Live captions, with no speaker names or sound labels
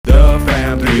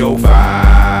Fam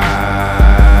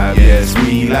 305. Yes,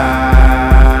 we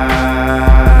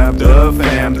live. The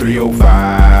Fam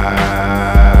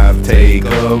 305. Take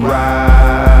a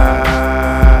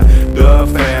ride. The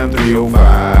Fam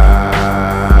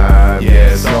 305.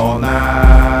 Yes, all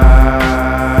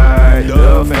night.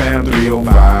 The Fam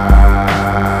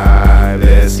 305.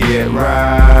 Let's get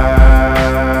right.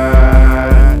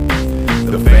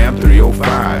 The Fam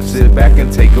 305. Sit back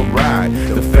and take a ride.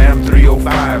 The Fam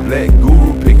 305. Let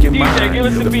Guru pick your mind.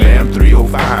 The Fam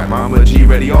 305. Mama G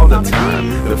ready all the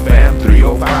time. The Fam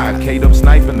 305. KDub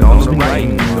sniping on the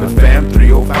right. The Fam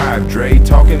 305. Dre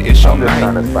talking ish all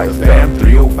night. The Fam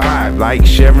 305. Like,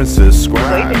 share, and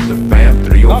subscribe. The Fam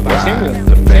 305.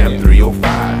 The Fam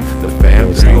 305. The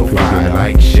Fam 305.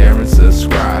 Like, share, and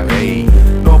subscribe. Hey,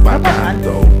 no pa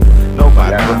tanto. No pa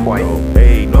tanto.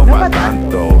 Hey, no pa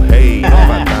tanto. Hey, no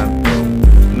pa tanto.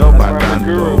 No pa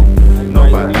tanto. No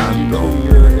pa tanto.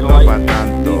 No pa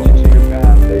tanto.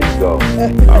 There you go.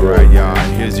 All right, y'all.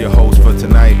 Here's your host for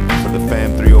tonight for the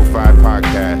Fam 305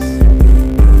 podcast.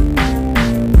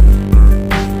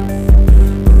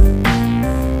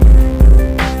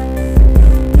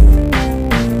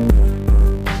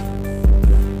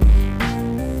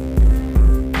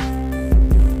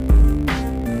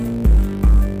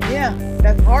 Yeah,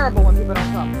 that's horrible when people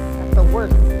don't come. That's the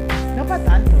worst. No pa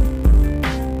tanto.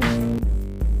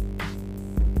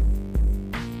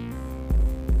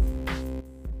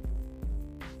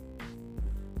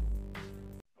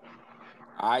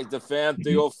 All right, the Fam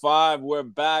 305, we're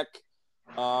back.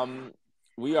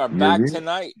 We are back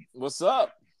tonight. What's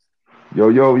up? Yo,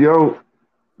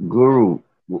 Guru,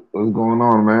 what's going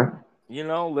on, man? You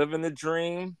know, living the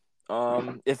dream.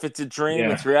 If it's a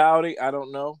dream, it's reality. I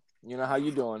don't know. You know, how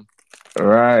you doing? All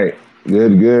right,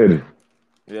 good.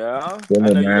 Yeah, Good, I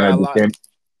know you man. got a lot. I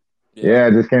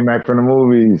just came back from the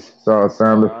movies. Saw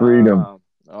Sound of Freedom.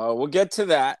 We'll get to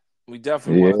that. We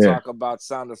definitely want to talk about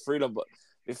Sound of Freedom, but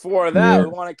before that, we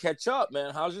want to catch up,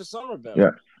 man. How's your summer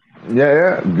been?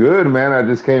 Yeah, good, man. I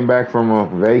just came back from a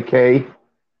vacay.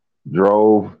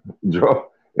 Drove.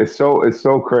 It's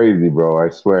so crazy, bro. I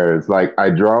swear. It's like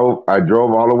I drove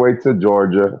all the way to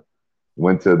Georgia,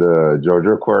 went to the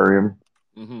Georgia Aquarium,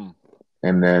 and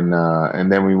then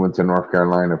we went to North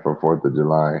Carolina for 4th of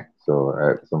July. So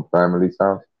at some family's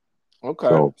house.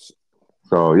 Okay.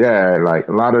 So yeah, like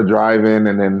a lot of driving,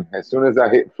 and then as soon as I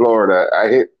hit Florida,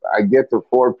 I get to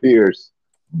Fort Pierce,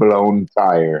 blown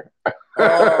tire.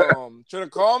 Should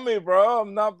have called me, bro.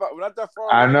 We're not that far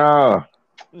away. I know.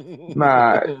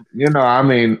 Nah, I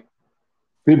mean,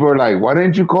 people are like, "Why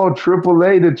didn't you call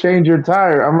AAA to change your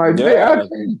tire?" I'm like,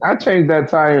 I changed that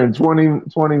tire in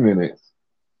 20 minutes.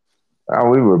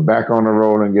 We were back on the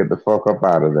road and get the fuck up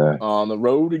out of there. On the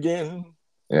road again.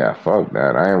 Yeah, fuck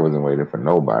that. I wasn't waiting for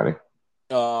nobody.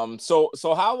 So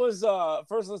how was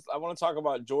first? I want to talk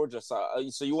about Georgia. So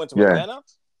you went to Atlanta?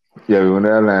 Yeah, we went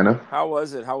to Atlanta. How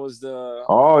was it? How was the?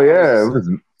 Oh yeah,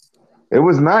 it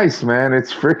was nice, man.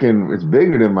 It's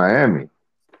bigger than Miami.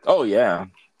 Oh yeah,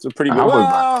 it's a pretty big.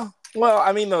 Well,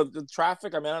 I mean the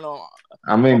traffic. I mean, I don't know.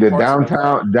 I mean the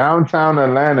downtown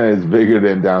Atlanta is bigger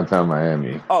than downtown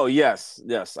Miami. Oh yes,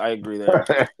 I agree there.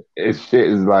 Shit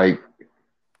is like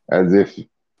as if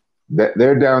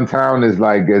their downtown is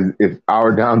like as if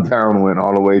our downtown went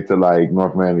all the way to like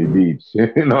North Miami Beach. You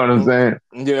know what I'm saying?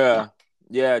 Yeah.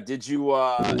 Did you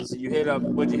so you hit up?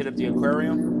 Would you hit up the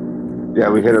aquarium? Yeah,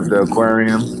 we hit up the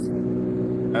aquarium.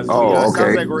 Okay. It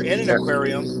sounds like we're in an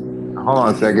aquarium. Hold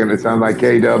on a second. It sounds like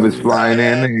KDub is flying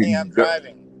in. I'm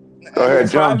driving. Go ahead,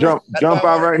 jump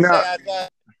out right now. That's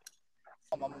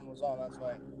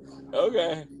why.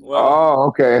 Okay. Well.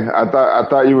 Okay. I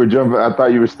thought you were jumping. I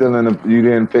thought you were still in the. You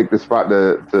didn't pick the spot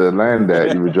to land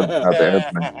at. You were jumping out the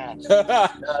airplane.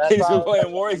 He's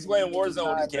playing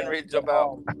Warzone. He's getting ready to jump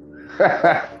out.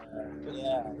 Yeah,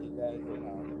 you guys.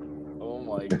 Oh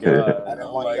my god! I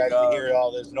don't want you guys to hear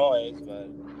all this noise, but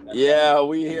yeah,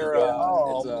 we hear.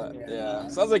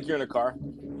 Sounds like you're in a car.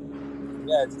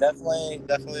 Yeah, it's definitely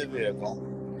a vehicle.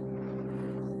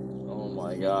 Oh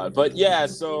my god! But yeah,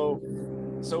 so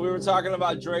we were talking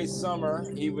about Dre's summer.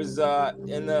 He was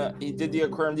he did the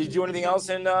aquarium. Did you do anything else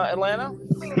in Atlanta?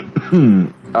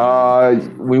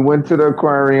 We went to the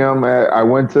aquarium. I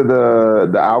went to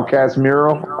the Outcast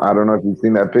mural. I don't know if you've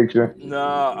seen that picture. No,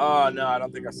 I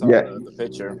don't think I saw the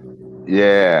picture.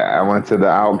 Yeah, I went to the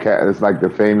Outcast. It's like the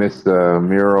famous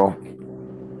mural.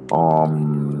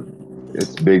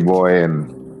 It's Big Boy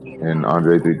and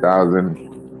Andre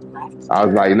 3000. I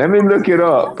was like, let me look it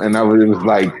up, and it was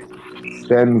like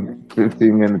 10,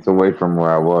 15 minutes away from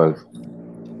where I was.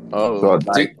 So Oh,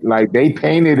 like they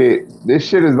painted it. This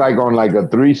shit is like on like a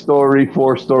 3-story,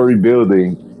 4-story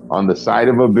building on the side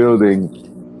of a building,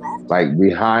 like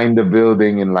behind the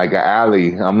building in like an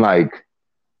alley. I'm like,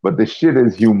 but the shit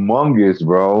is humongous,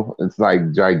 bro. It's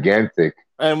like gigantic.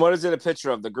 and what is it a picture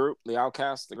of? The group, the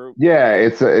Outcast, the group? Yeah,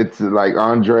 it's like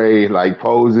Andre like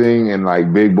posing and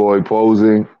like Big Boy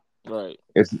posing. Right.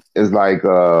 It's like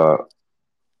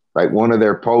one of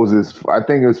their poses. I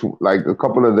think it's like a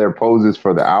couple of their poses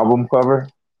for the album cover.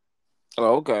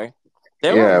 Oh, okay.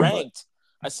 They were Yeah, ranked.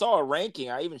 I saw a ranking.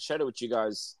 I even shared it with you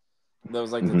guys. That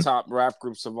was like the top rap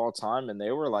groups of all time, and they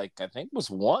were like, I think it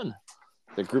was one.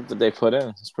 The group that they put in.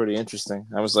 It's pretty interesting.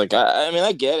 I was like, I mean,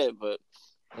 I get it, but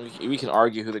we can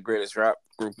argue who the greatest rap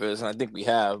group is, and I think we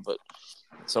have. But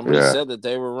somebody said that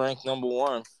they were ranked number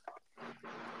one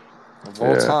of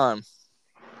all time.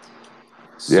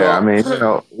 So, yeah, I mean, it's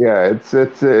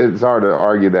hard to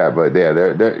argue that, but yeah,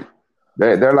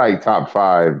 they're like top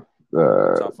five.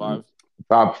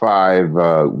 Top five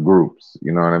groups.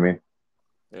 You know what I mean?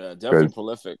 Yeah, definitely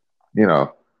prolific. You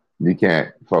know, you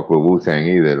can't fuck with Wu-Tang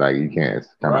either. Like you can't. It's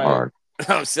kind of hard.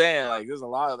 I'm saying, like, there's a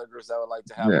lot of other groups that would like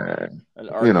to have an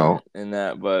argument in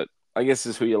that, but I guess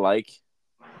it's who you like.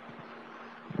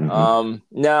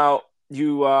 Now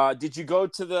you did you go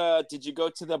to the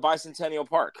Bicentennial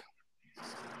Park?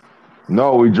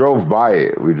 No, we drove by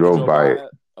it. We drove by it.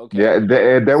 Okay. Yeah,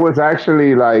 there was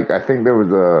actually like I think there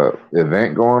was a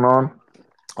event going on.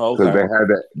 Because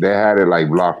they had it like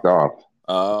blocked off.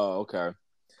 Oh, okay.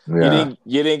 Yeah.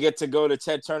 You didn't get to go to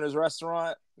Ted Turner's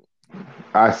restaurant?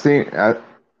 I saw it. I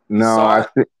saw it.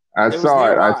 It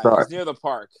was near the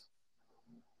park.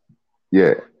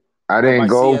 Yeah. I didn't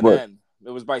go, CNN. but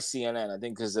it was by CNN, I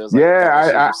think, because there was like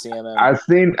CNN. I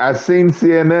seen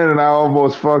CNN and I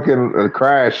almost fucking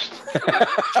crashed.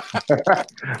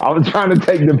 I was trying to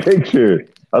take the picture.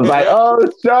 I was like, "Oh,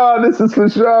 Sean, this is for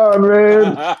Sean,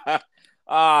 man."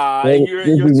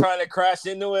 You were trying to crash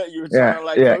into it. You were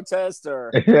trying to protest,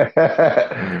 or it's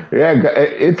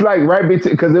like right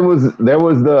between because there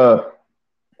was the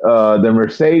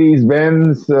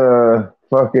Mercedes-Benz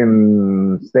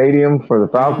fucking stadium for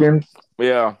the Falcons.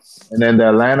 Yeah, and then the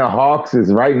Atlanta Hawks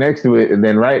is right next to it, and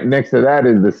then right next to that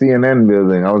is the CNN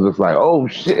building. I was just like, oh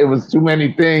shit, it was too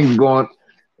many things going,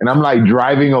 and I'm like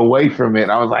driving away from it.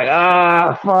 I was like,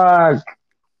 fuck.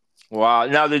 Wow.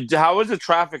 Now, how was the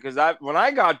traffic? Because when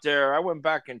I got there, I went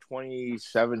back in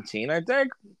 2017, I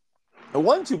think. It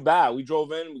wasn't too bad. We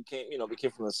drove in. We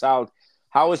came from the south.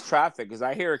 How was traffic? Because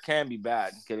I hear it can be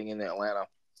bad getting into Atlanta,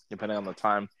 depending on the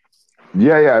time.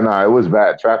 Yeah, no, it was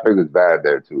bad. Traffic was bad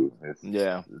there too. It's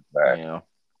bad.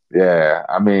 Yeah,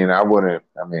 I mean,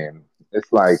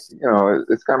 it's like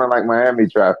it's kind of like Miami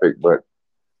traffic, but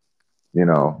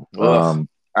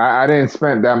I didn't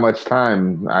spend that much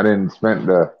time. I didn't spend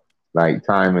the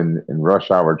time in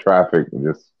rush hour traffic,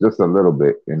 just a little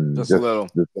bit, and just a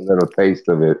little taste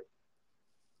of it.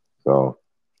 So,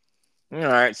 all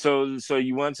right. So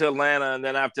you went to Atlanta, and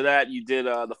then after that, you did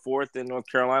the 4th in North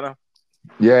Carolina.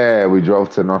 Yeah, we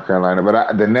drove to North Carolina,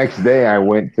 but the next day I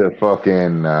went to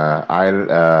fucking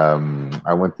I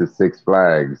went to Six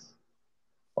Flags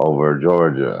over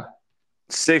Georgia.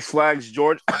 Six Flags,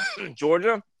 Georgia?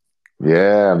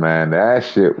 Yeah, man, that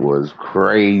shit was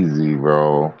crazy,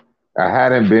 bro. I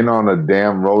hadn't been on a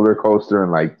damn roller coaster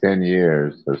in like 10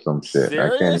 years or some shit.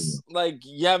 Serious? Like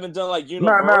you haven't done like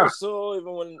Universal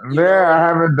even when I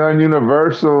haven't done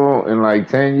Universal in like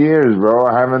 10 years, bro.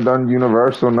 I haven't done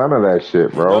Universal, none of that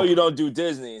shit, bro. No, you don't do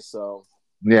Disney, so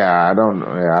yeah, I don't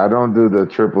do the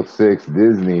 666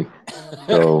 Disney.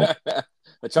 So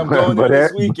which I'm going there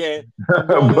this weekend.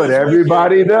 But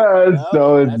everybody does,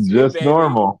 so it's just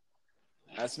normal.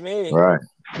 That's me. Right.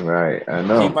 I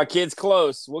know. Keep my kids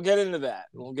close. We'll get into that.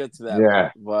 We'll get to that.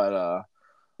 Yeah. But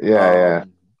yeah.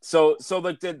 So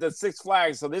like the Six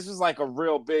Flags. So this was like a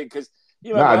real big because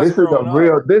this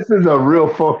is a real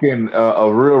fucking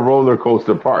a real roller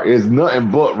coaster park. It's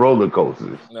nothing but roller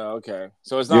coasters. No, okay.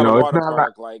 So it's not a water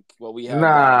park like what we have.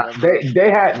 Nah,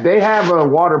 they have a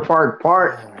water park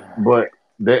part, but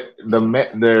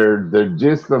the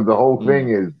gist of the whole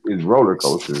thing is roller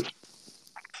coasters.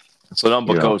 So nothing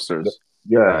but coasters.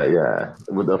 Yeah.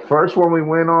 Well, the first one we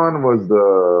went on was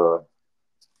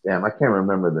I can't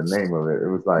remember the name of it. It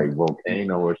was like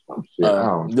Volcano or some shit.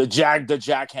 The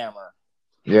Jackhammer.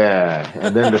 Yeah,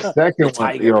 and then the second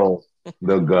one,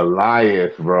 the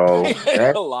Goliath, bro.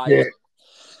 Goliath.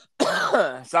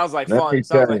 Sounds like fun.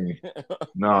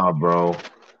 Nah, bro.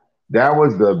 That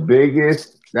was the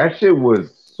biggest. That shit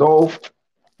was so.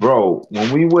 Bro,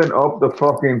 when we went up the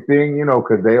fucking thing,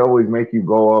 because they always make you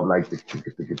go up like you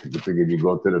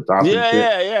go to the top.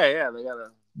 Yeah. They gotta.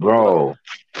 bro,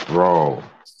 bro.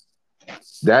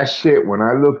 That shit. When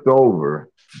I looked over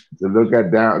to look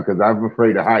at down, because I'm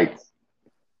afraid of heights.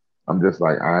 I'm just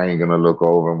like, I ain't gonna look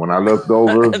over. And when I looked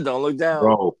over, Don't look down.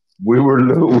 bro, we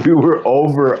were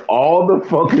over all the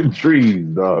fucking trees,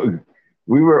 dog.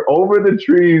 We were over the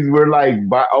trees. We're like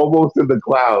almost in the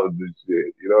clouds and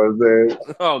shit. You know what I'm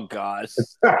saying? Oh God.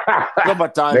 No Maybe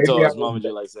batanto, I as mom was, would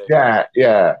you like say. yeah,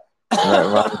 yeah.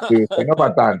 No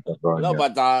tanto, No coño.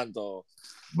 batanto.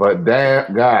 But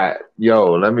damn, God,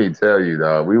 yo, let me tell you,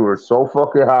 dog, we were so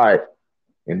fucking high.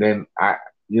 And then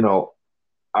you know,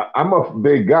 I'm a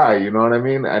big guy, you know what I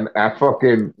mean? And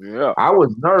Yeah. I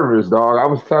was nervous, dog. I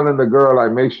was telling the girl,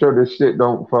 like, make sure this shit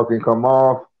don't fucking come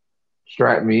off.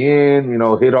 Strap me in, you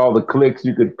know, hit all the clicks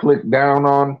you could click down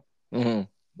on, Mm-hmm.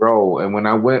 bro. And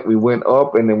when we went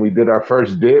up, and then we did our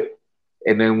first dip,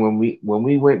 and then when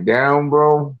we went down,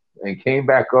 bro, and came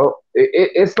back up,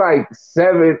 it's like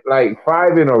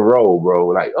five in a row, bro.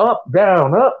 Like up,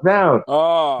 down, bro.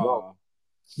 Oh.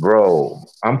 Bro,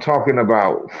 I'm talking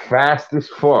about fast as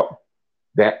fuck.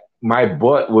 That my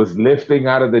butt was lifting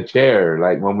out of the chair,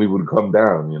 like when we would come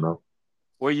down, you know.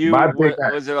 Were My you? big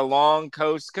Was it a long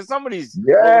coast? Because some of these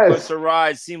roller yes. coaster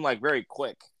rides seem like very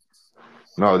quick.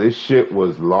 No, this shit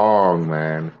was long,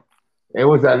 man. It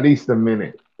was at least a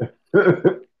minute.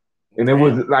 And it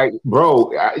was Damn. like, bro,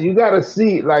 you gotta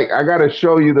see, like, I gotta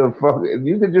show you the fuck.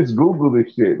 You could just Google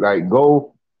this shit. Like,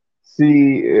 go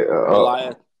see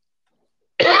Goliath.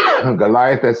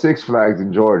 Goliath at Six Flags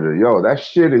in Georgia. Yo, that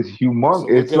shit is humongous.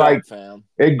 Look It's it like, up, fam.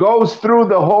 it goes through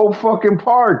the whole fucking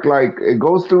park. Like, it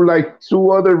goes through like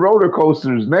two other roller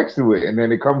coasters next to it, and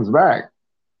then it comes back.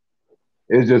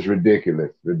 It's just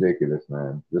ridiculous,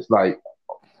 man. Just like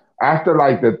after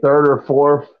like the third or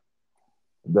fourth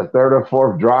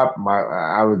drop,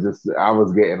 I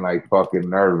was getting like fucking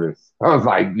nervous. I was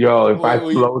like, yo,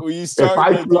 Were you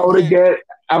starting to float get? again,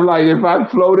 I'm like, if I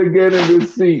float again in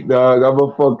this seat, dog,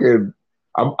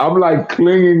 I'm like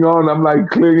clinging on. I'm like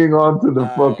clinging on to the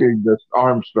fucking the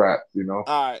arm straps, you know.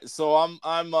 All right, so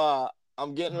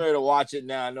I'm getting ready to watch it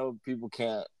now. I know people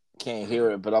can't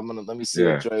hear it, but let me see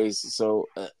what Dre's. So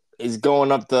it's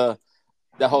going up the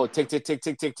whole tick tick tick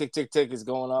tick tick tick tick tick is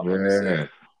going up. Let me see.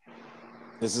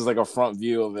 This is like a front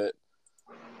view of it,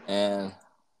 and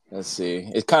let's see.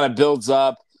 It kind of builds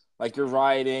up like you're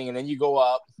riding, and then you go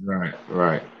up.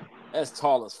 Right. That's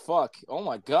tall as fuck. Oh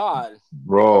my god,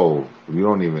 bro, you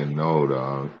don't even know,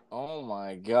 dog. Oh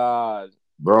my god,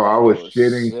 bro. I was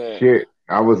shitting shit.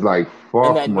 I was like, fuck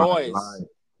and that my noise. life.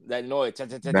 That noise.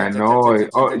 That noise.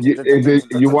 Oh, is it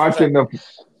you watching the?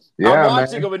 Yeah, I'm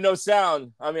watching man. it with no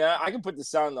sound. I mean, I can put the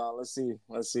sound on. Let's see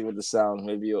with the sound.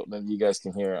 Maybe you guys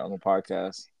can hear it on the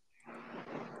podcast.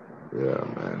 Yeah,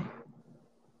 man.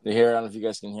 You hear it? I don't know if you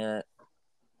guys can hear it.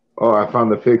 Oh, I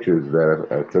found the pictures that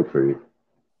I took for you.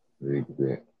 You can see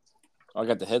it. I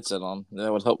got the headset on.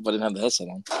 That would help if I didn't have the headset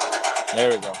on.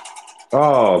 There we go.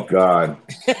 Oh God.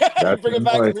 Bring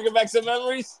it back some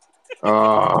memories.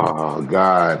 Oh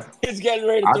God. He's getting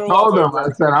ready to I throw told up. him, I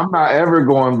said, I'm not ever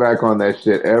going back on that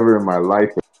shit ever in my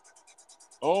life.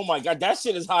 Oh my god, that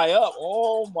shit is high up.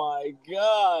 Oh my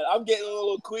god. I'm getting a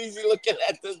little queasy looking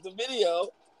at the video.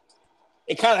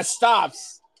 It kind of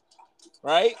stops,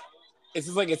 right? It's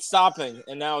just like it's stopping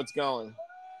and now it's going.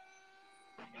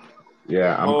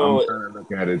 Yeah, I'm trying to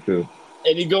look at it too.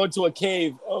 And you go into a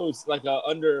cave. Oh, it's like a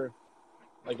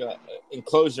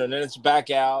enclosure, and then it's back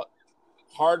out.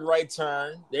 Hard right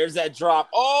turn. There's that drop.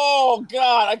 Oh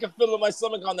god, I can feel it in my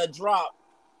stomach on that drop.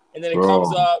 And then it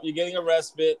comes up. You're getting a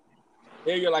respite.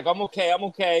 There you're like, I'm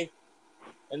okay.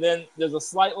 And then there's a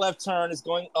slight left turn. It's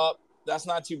going up. That's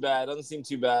not too bad. Doesn't seem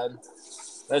too bad.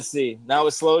 Let's see. Now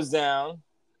it slows down,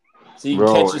 so you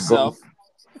can catch yourself.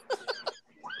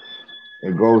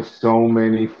 It goes so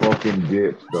many fucking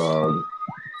dips, dog.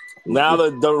 Now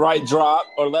the right drop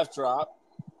or left drop.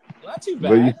 Not too bad.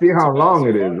 But you see how long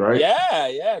it is, right?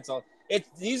 Yeah.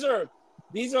 These are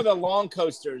the long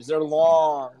coasters. They're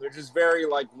long. They're just very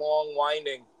like long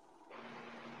winding.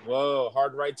 Whoa,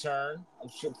 hard right turn.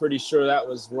 I'm pretty sure that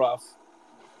was rough.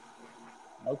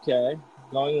 Okay,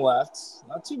 going left.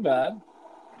 Not too bad.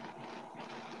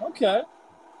 Okay.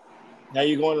 Now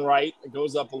you're going right. It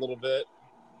goes up a little bit.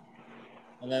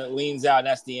 And then it leans out, and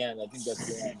that's the end. I think that's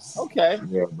the end. Okay.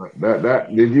 Yeah, but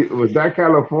was that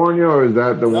California or is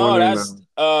that the one? No, that's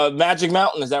Magic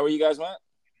Mountain. Is that where you guys went?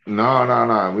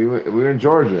 No. We were in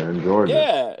Georgia.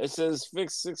 Yeah, it says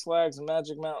Six Flags and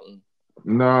Magic Mountain.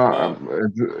 No,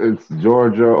 it's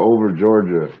Georgia over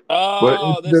Georgia.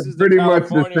 Oh, but it's pretty much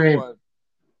the same. One.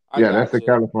 Yeah, that's the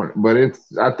California. But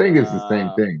I think it's the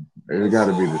same thing. It's got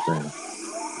to be the same.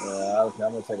 Yeah, okay.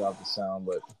 I'm gonna take off the sound,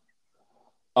 but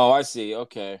Oh, I see.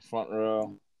 Okay, front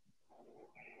row.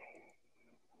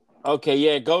 Okay,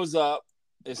 yeah, it goes up.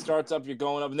 It starts up. You're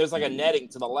going up, and there's like a netting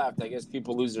to the left. I guess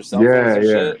people lose their cell phones Yeah, and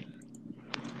yeah, shit.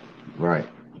 right.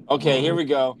 Okay, here we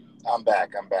go. I'm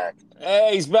back. I'm back.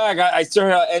 Hey, he's back. I still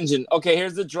hear the engine. Okay,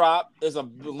 here's the drop. There's a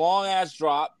long ass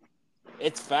drop.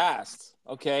 It's fast.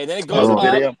 Okay, then it goes The Oh,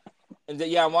 up. video. And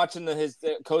yeah, I'm watching his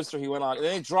coaster he went on, and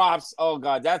then it drops. Oh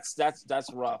god, that's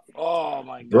rough. Oh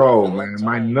my god, bro, that left man,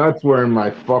 my turn. nuts were in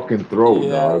my fucking throat,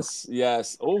 dog. Yes,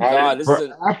 yes. Oh How did god, this is But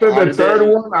a. after how the does it?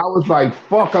 third one, I was like,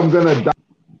 "Fuck, I'm gonna die."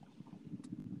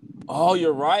 Oh,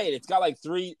 you're right. It's got like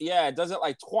 3. Yeah, it does it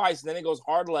like twice, and then it goes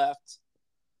hard left.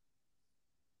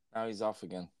 Now he's off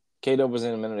again. KDub was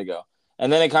in a minute ago,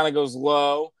 and then it kind of goes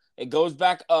low. It goes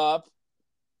back up,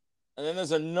 and then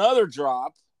there's another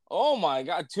drop. Oh my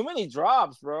god, too many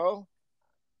drops, bro.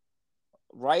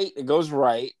 Right, it goes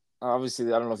right. Obviously,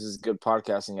 I don't know if this is good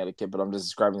podcasting etiquette, but I'm just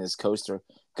describing this coaster.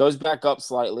 Goes back up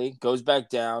slightly, goes back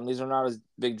down. These are not as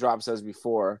big drops as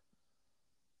before.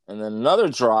 And then another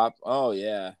drop. Oh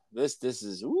yeah, this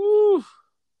is woo.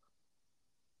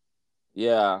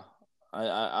 Yeah, I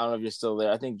don't know if you're still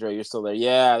there. I think Dre, you're still there.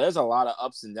 Yeah, there's a lot of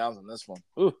ups and downs on this one.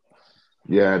 Ooh.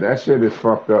 Yeah, that shit is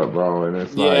fucked up, bro. And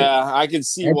it's like Yeah, I can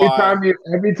see why.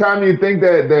 every time you think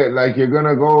that like you're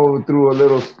gonna go through a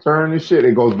little turn and shit,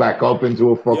 it goes back up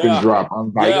into a fucking Yeah, drop.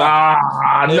 I'm like,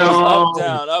 yeah. It was no,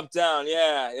 up, down.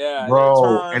 Yeah, yeah. And then it bro.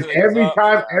 turns And and it goes up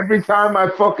and down. every time I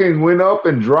fucking went up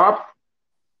and dropped,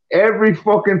 every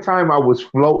fucking time I was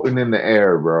floating in the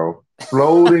air, bro.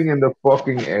 Floating in the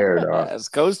fucking air, dog. As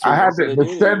coasters, I had that's what they the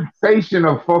do to you. sensation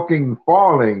of fucking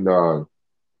falling, dog.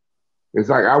 It's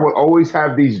like I would always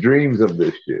have these dreams of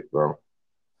this shit, bro.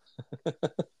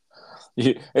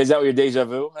 Is that what your deja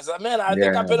vu? I was like, man, I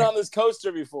think I've been Yeah. on this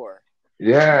coaster before.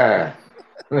 Yeah.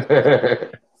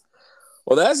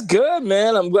 Well, that's good,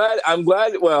 man. I'm glad.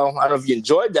 Well, I don't know if you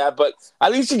enjoyed that, but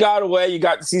at least you got away. You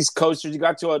got to see coasters. You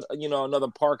got to another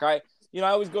park. I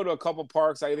always go to a couple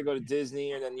parks. I either go to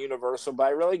Disney and then Universal, but I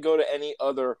really go to any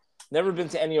other. Never been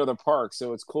to any other park,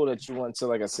 so it's cool that you went to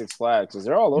like a Six Flags because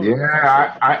they're all over the country.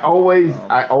 Yeah, I always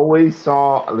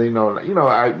saw,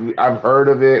 I've heard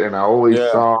of it, and I always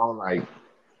Yeah. saw like,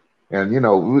 and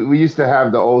we used to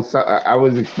have the old. I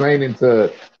was explaining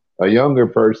to a younger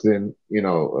person, a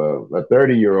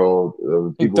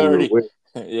 30-year-old, people we were 30. with.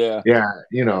 Yeah.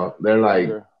 Yeah, they're like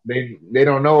Younger. they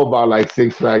don't know about like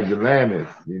Six Flags Atlantis.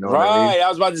 You know what I mean? Right. I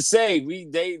was about to say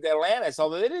the Atlantis,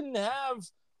 although they didn't have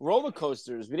roller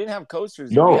coasters. We didn't have coasters.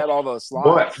 We had all the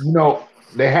slides. But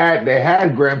they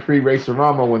had Grand Prix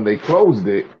Racerama when they closed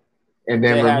it, and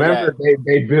then They had remember that.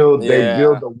 they build Yeah.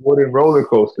 a wooden roller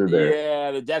coaster there. Yeah,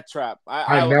 the death trap.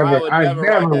 I would never ride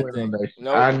that went thing. on that.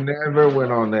 Nope. I never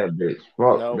went on that bitch.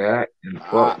 Fuck Nope. that and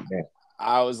fuck that,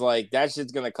 I was like, that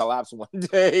shit's gonna collapse one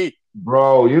day.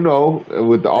 bro.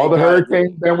 With all the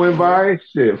hurricanes that went by,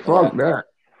 shit. Fuck that.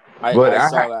 I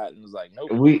saw that and was like,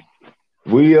 nope.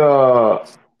 We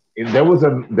there was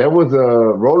a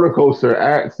roller coaster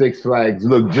at Six Flags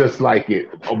looked just like it,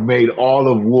 made all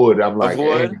of wood. I'm like,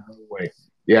 wood? ain't no way.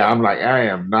 Yeah, I'm like, I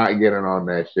am not getting on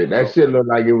that shit. That shit looked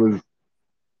like it was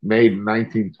made in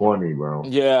 1920, bro.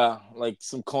 Yeah, like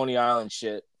some Coney Island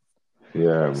shit.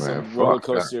 Yeah, man. Some roller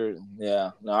coaster.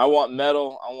 Yeah. No, I want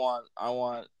metal. I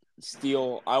want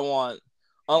steel.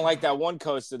 Unlike that one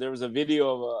coaster, there was a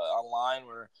video of online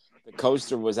where the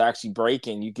coaster was actually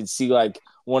breaking. You could see like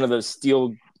one of the steel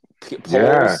poles.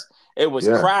 Yeah. It was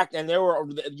cracked, and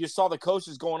you saw the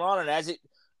coasters going on, and as it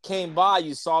came by,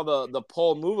 you saw the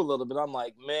pole move a little bit. I'm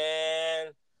like, man,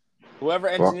 whoever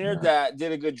engineered that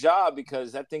did a good job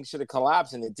because that thing should have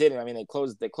collapsed, and it didn't. I mean, they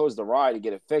closed the ride to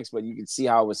get it fixed, but you could see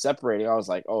how it was separating. I was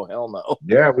like, oh hell no.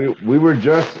 Yeah, we were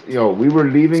just we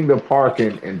were leaving the park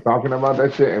and talking about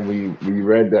that shit, and we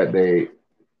read that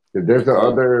there's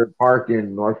another park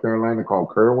in North Carolina called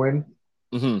Kerwin.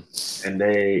 Mm-hmm.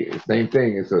 And same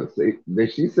thing.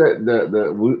 She said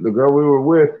the girl we were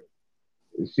with,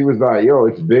 she was like, yo,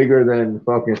 it's bigger than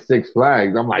fucking Six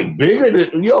Flags. I'm like, bigger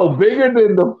than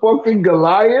the fucking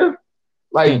Goliath?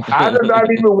 Like, I do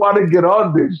not even want to get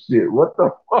on this shit. What the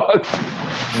fuck?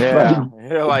 Yeah.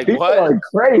 You're like, people what? are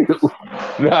crazy.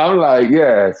 I'm like,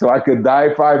 yeah, so I could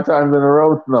die 5 times in a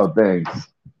row? No, thanks.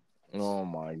 Oh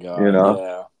my God.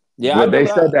 Yeah. Yeah, but they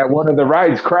said that one of the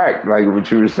rides cracked, like what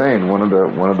you were saying. One of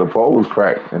the poles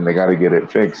cracked, and they got to get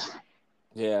it fixed.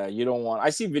 Yeah, you don't want.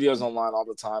 I see videos online all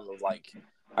the time of like,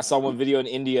 I saw one video in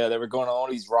India. They were going on all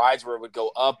these rides where it would go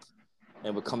up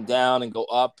and would come down and go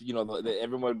up.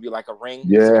 Everyone would be like a ring.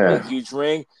 Yeah, a huge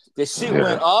ring. The shit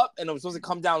went up and it was supposed to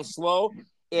come down slow.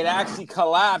 it actually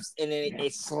collapsed and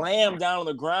it slammed down on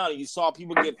the ground. And you saw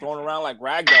people get thrown around like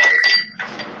rag dolls.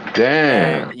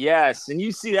 Damn. And yes, and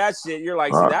you see that shit, you're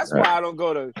like, see, that's why I don't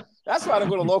go to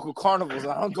local carnivals.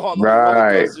 I don't go on the roller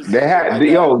Right. coasters. They had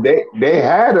like they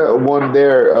had a one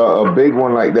there, a big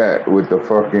one like that with the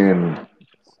fucking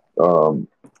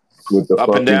with the up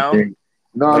fucking and down. thing.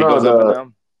 No, When it goes up and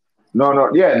down. no,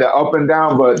 yeah, the up and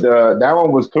down, but that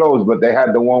one was closed. But they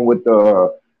had the one with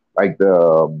the like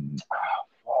the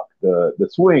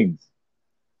swings,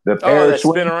 the pair that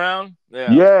swings. spin around.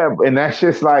 Yeah, and that's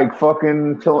just like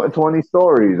fucking 20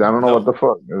 stories. I don't know what the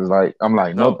fuck. It's like I'm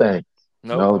like, no thanks,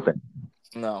 no thanks.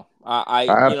 No, I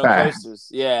coasters.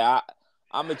 Yeah,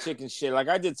 I'm a chicken shit. Like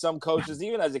I did some coasters.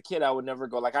 Even as a kid, I would never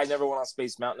go. Like I never went on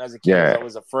Space Mountain as a kid because I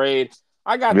was afraid.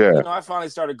 I got, I finally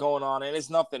started going on, and it's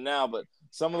nothing now. But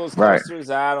some of those coasters,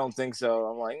 I don't think so.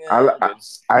 I'm like,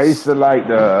 I used to like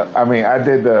I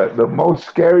did the most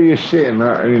scariest shit, and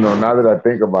now that I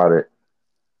think about it,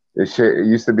 it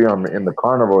used to be in the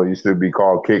carnival. It used to be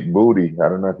called Kick Booty. I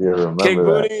don't know if you ever remember Kick that.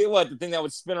 Booty? What, the thing that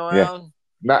would spin around? Yeah.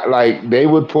 Not like they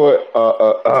would put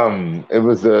it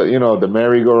was the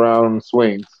merry-go-round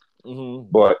swings,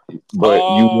 but you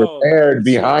were paired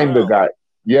behind the guy.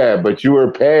 Yeah, but you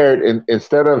were paired, and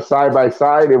instead of side by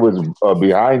side, it was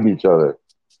behind each other.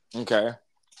 Okay.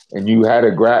 And you had to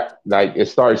grab, like, it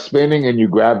starts spinning, and you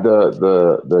grab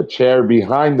the chair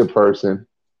behind the person,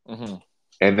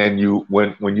 and then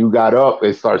when you got up,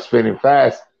 it starts spinning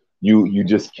fast. You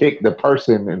just kick the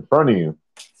person in front of you.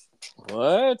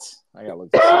 What? I gotta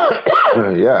look this up.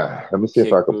 Yeah, let me see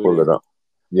if I can pull it up.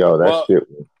 Yo, that shit.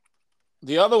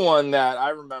 The other one that I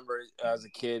remember as a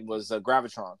kid was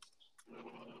Gravitron.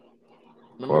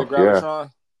 Remember the Gravitron?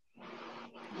 Yeah.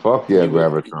 Fuck yeah,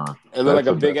 Gravitron. It looked like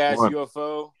a big ass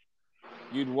UFO.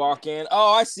 You'd walk in.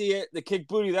 Oh, I see it. The Kick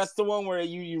Booty. That's the one where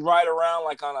you ride around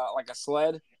like on a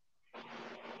sled. You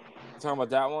talking about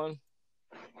that one?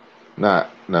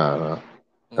 No.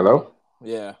 Hello?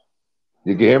 Yeah.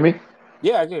 You can hear me?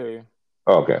 Yeah, I can hear you.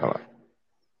 Oh, okay, hold on.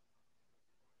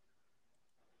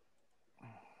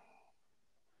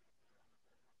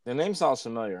 The name sounds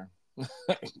familiar.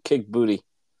 Kick Booty.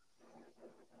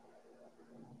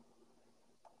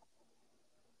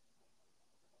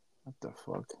 What the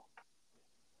fuck?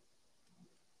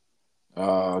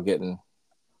 Oh, getting.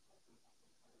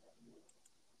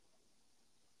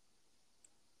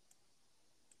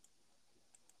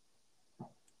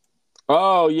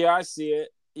 Oh, yeah, I see it.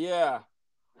 Yeah.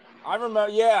 I remember.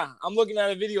 Yeah, I'm looking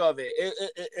at a video of it.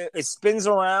 It spins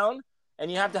around, and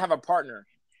you have to have a partner.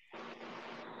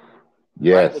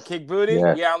 Yes. Right? The Kick Booty?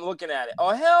 Yes. Yeah, I'm looking at it. Oh,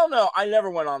 hell no. I never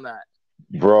went on that.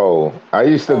 Bro, I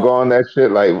used to go on that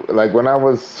shit like when I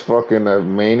was fucking a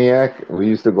maniac, we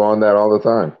used to go on that all the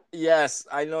time. Yes,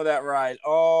 I know that ride.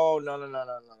 Oh, no.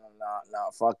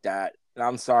 Fuck that.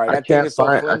 I'm sorry. That thing is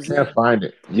so flimsy. I can't find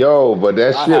it. Yo, but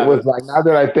that shit was like, now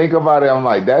that I think about it, I'm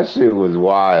like, that shit was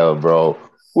wild, bro.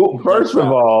 Well, first of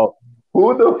all,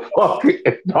 who the fuck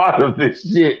thought of this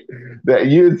shit that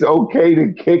it's okay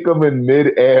to kick them in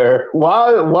midair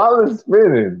while it's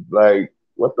spinning? Like,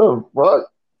 what the fuck?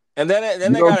 And then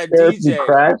they got a DJ.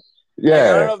 Crash? Yeah. Like,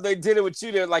 I don't know if they did it with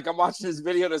you. They're like, I'm watching this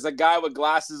video. There's a guy with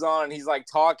glasses on, and he's like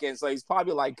talking. So he's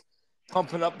probably like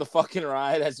pumping up the fucking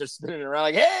ride as they're spinning around.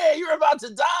 Like, hey, you're about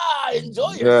to die.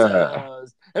 Enjoy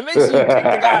yourselves. And make sure you kick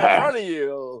the guy in front of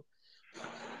you.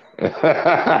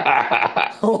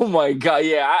 Oh my god.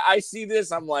 Yeah, I see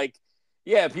this. I'm like,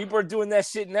 yeah, people are doing that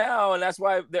shit now, and that's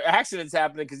why there are accidents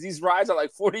happening, because these rides are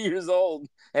like 40 years old,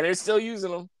 and they're still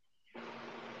using them.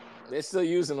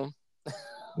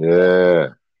 Yeah.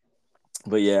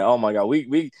 But yeah, oh my god,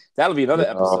 we that'll be another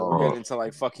episode. We're getting into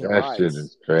like fucking that rides. Shit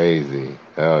is crazy.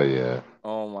 Hell yeah.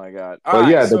 Oh my god. But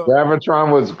yeah, the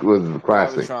Gravitron was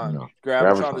classic.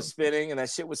 Gravitron was spinning, and that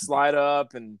shit would slide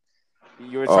up, and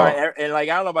you were trying, and like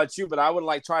I don't know about you, but I would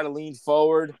like try to lean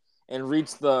forward and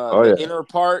reach the inner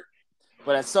part.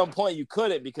 But at some point you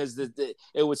couldn't, because it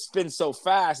would spin so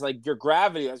fast. Like your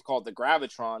gravity, that's called the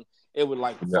Gravitron, it would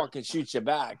like fucking shoot you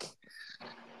back.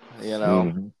 You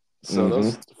know, so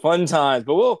those fun times.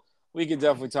 But we could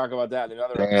definitely talk about that in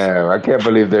another episode. I can't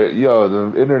believe that. Yo,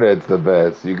 the internet's the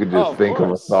best. You could just think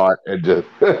of a thought and just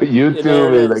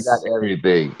YouTube, and they got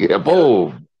everything. Yeah,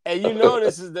 boom. And you know,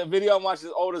 this is the video I'm watching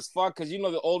is old as fuck, because you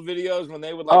know the old videos when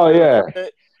they would like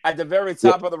at the very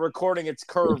top of the recording, it's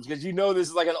curved, because you know this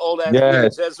is like an old ass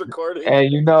VHS recording. And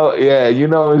you know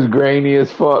it's grainy as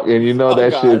fuck, and you know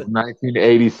that shit's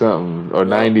 1980 something or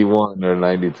 91 or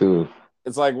 92.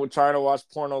 It's like we're trying to watch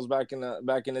pornos back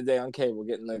in the day on cable,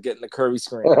 getting the curvy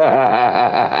screen. But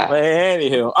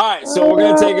anywho, all right, so we're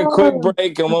gonna take a quick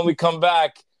break, and when we come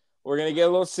back, we're gonna get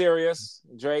a little serious.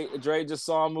 Dre just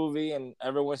saw a movie, and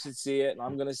everyone should see it. And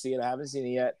I'm gonna see it. I haven't seen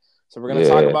it yet, so we're gonna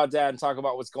talk about that and talk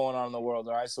about what's going on in the world.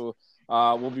 All right, so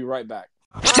we'll be right back.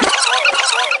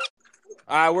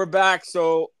 All right, we're back.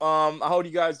 So I hope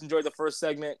you guys enjoyed the first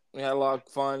segment. We had a lot of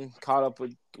fun. Caught up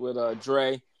with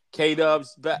Dre.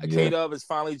 KDub's back. KDub has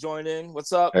finally joined in.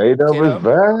 What's up? KDub is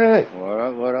back.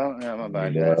 What up? Yeah, my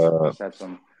bad, guys. Just had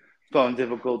some phone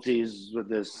difficulties with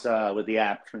this with the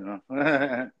app.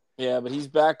 Yeah, but he's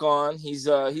back on. He's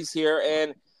here,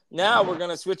 and now we're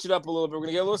gonna switch it up a little bit. We're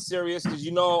gonna get a little serious because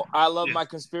I love my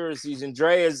conspiracies, and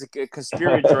Dre is a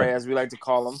conspiracy Dre, as we like to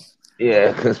call him.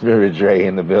 Yeah, conspiracy Dre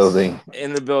in the building. I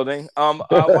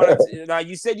wanted to, now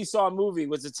you said you saw a movie.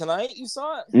 Was it tonight you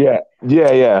saw it? Yeah.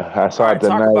 I saw it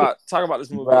tonight. Talk about this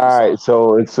movie. Right.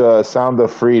 So it's Sound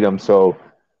of Freedom. So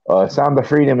Sound of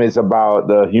Freedom is about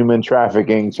the human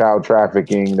trafficking, child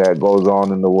trafficking that goes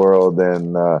on in the world,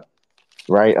 and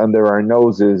right under our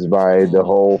noses by the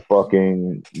whole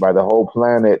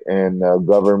planet, and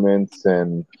governments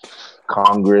and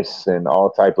Congress and all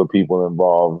type of people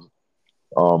involved.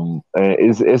 And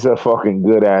it's a fucking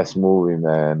good ass movie,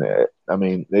 man. I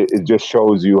mean, it just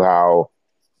shows you how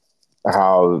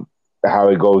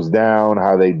it goes down,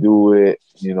 how they do it.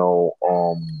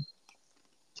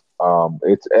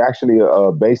 It's actually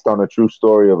based on a true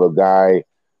story of a guy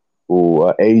who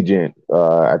agent.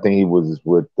 I think he was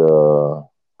with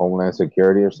Homeland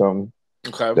Security or something.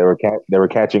 Okay. They were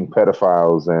catching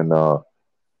pedophiles, and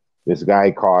this guy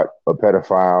caught a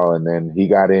pedophile, and then he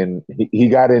got in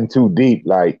too deep.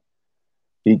 Like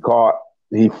he caught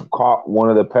one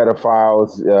of the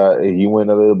pedophiles. He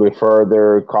went a little bit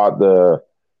further, caught the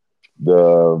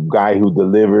guy who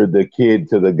delivered the kid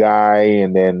to the guy,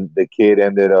 and then the kid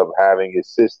ended up having his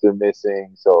sister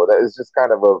missing. So that is just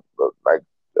kind of a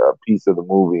piece of the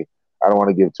movie. I don't want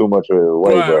to give too much of it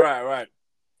away, right.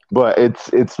 But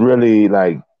it's really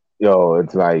like,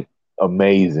 it's like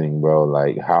amazing, bro.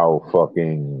 Like how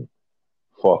fucking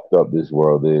fucked up this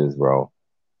world is, bro.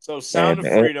 So Sound of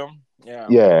Freedom.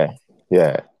 Yeah.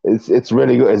 It's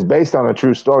really good. It's based on a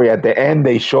true story. At the end,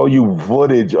 they show you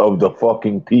footage of the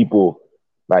fucking people.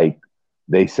 Like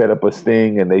they set up a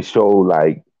sting and they show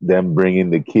like them bringing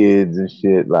the kids and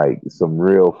shit. Like some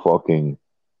real fucking.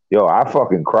 I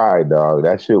fucking cried, dog.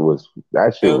 That shit was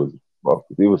fucking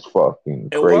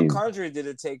crazy. In what country did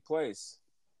it take place?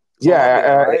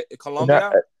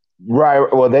 Colombia?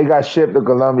 Right. Well, they got shipped to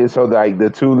Colombia. So like the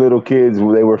two little kids,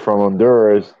 they were from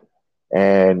Honduras,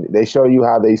 and they show you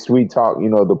how they sweet talk,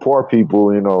 the poor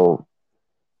people,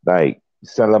 like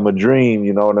sell them a dream,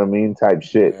 you know what I mean? Type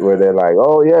shit, where they're like,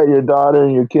 oh yeah, your daughter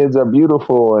and your kids are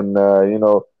beautiful. And,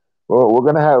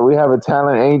 we have a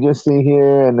talent agency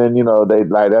here. And then, they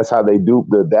like, that's how they dupe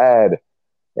the dad.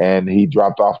 And he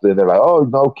dropped off there. They're like, oh,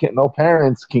 no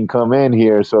parents can come in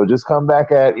here. So just come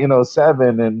back at,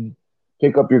 7 and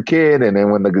pick up your kid. And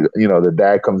then when the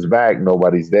dad comes back,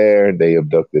 nobody's there. They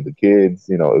abducted the kids.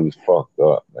 It was fucked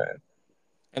up, man.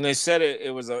 And they said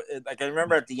it was like, I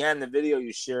remember at the end, the video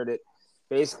you shared it.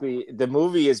 Basically, the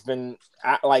movie has been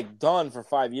done for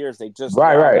 5 years. They just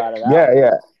got it out.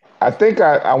 Yeah. I think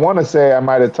I want to say I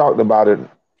might have talked about it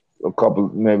a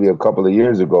couple of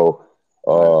years ago.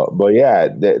 But yeah,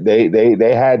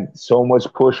 they had so much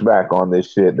pushback on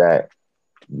this shit that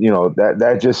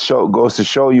that just goes to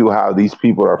show you how these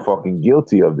people are fucking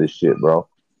guilty of this shit, bro.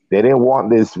 They didn't want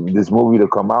this movie to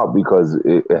come out because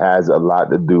it has a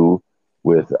lot to do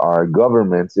with our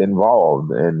governments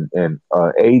involved and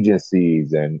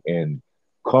agencies and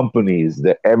companies,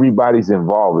 that everybody's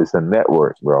involved. It's a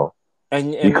network, bro.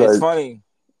 And it's funny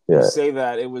you say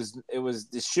that. It was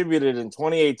distributed in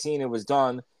 2018. It was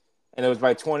done. And it was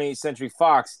by 20th Century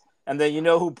Fox. And then you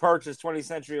know who purchased 20th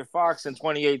Century Fox in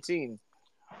 2018?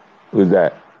 Who's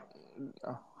that?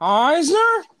 Eisner?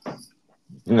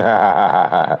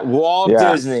 Walt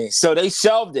Disney. So they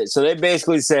shelved it. So they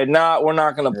basically said, nah, we're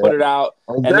not going to put it out.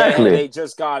 Exactly. And they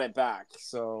just got it back.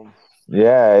 So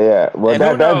yeah. Well, and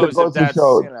who knows if that's,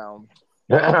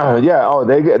 they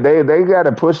got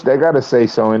to push. They got to say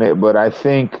so in it. But I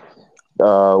think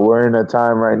we're in a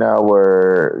time right now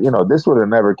where this would have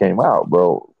never came out,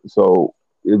 bro. So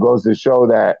it goes to show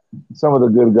that some of the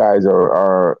good guys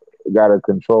are got a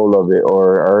control of it,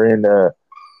 or are in the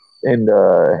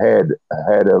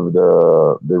head of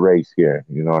the race here.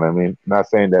 You know what I mean? Not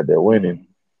saying that they're winning,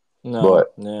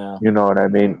 but you know what I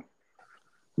mean.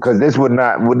 Because this would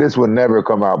never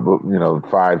come out,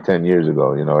 5-10 years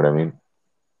ago. You know what I mean?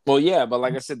 Well, yeah, but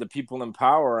like I said, the people in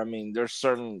power. I mean, there's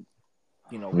certain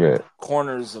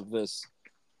corners of this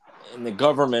in the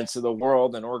governments of the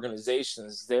world and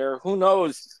organizations there. Who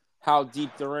knows how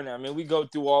deep they're in it? I mean, we go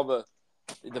through all the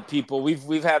the people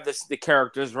we've had the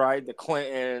characters, right? The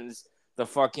Clintons, the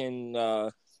fucking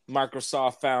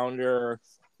Microsoft founder.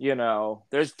 You know,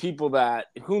 there's people that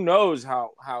who knows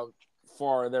how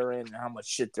far they're in, how much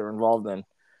shit they're involved in,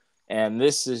 and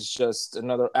this is just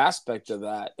another aspect of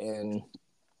that. And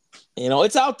you know,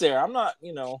 it's out there. I'm not,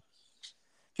 you know,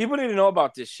 people need to know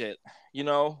about this shit. You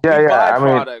know, Yeah, we yeah. buy I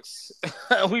mean, products,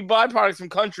 we buy products from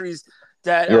countries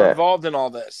that are yeah, involved in all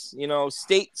this. You know,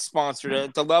 state sponsored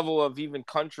at the level of even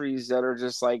countries that are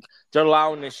just like they're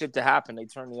allowing this shit to happen. They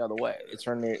turn the other way. They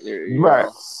turn their you right.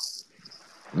 know.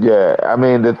 Yeah, I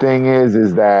mean, the thing is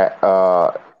that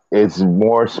it's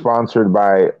more sponsored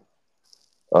by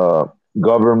uh,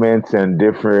 governments and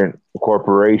different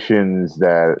corporations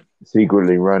that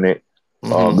secretly run it.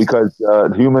 Mm-hmm. Because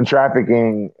human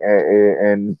trafficking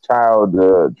and child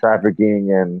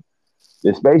trafficking, and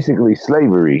it's basically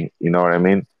slavery. You know what I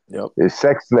mean? Yep. It's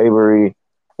sex slavery.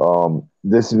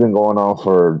 This has been going on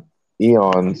for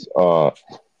eons.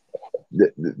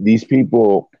 These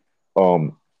people,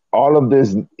 um, all of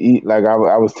this, like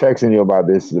I was texting you about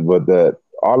this, but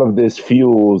all of this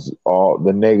fuels all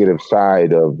the negative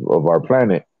side of our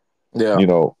planet. Yeah. You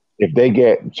know, if they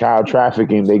get child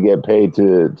trafficking, they get paid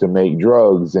to make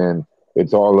drugs, and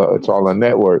it's all a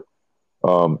network.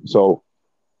 So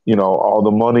you know, all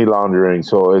the money laundering.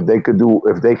 So if they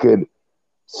could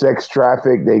sex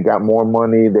traffic, they got more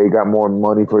money. They got more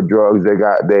money for drugs.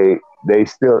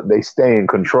 They stay in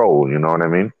control. You know what I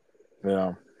mean?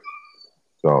 Yeah.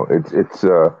 So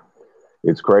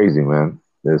it's crazy, man.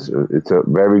 It's a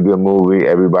very good movie.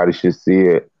 Everybody should see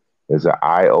it. It's an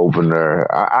eye opener.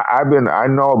 I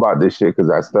know about this shit because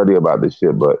I study about this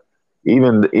shit. But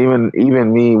even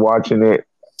me watching it,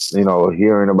 you know,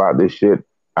 hearing about this shit,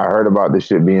 I heard about this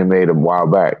shit being made a while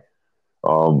back.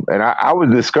 And I was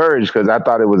discouraged because I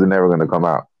thought it was never going to come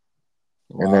out.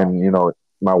 Wow. And then, you know,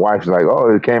 my wife's like,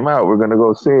 "Oh, it came out. We're going to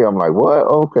go see it." I'm like, "What?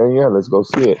 Okay, yeah, let's go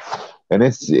see it." And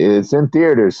it's in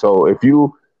theaters. So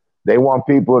they want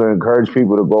people to encourage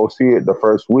people to go see it the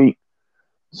first week,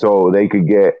 so they could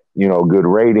get, you know, good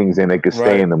ratings and they could stay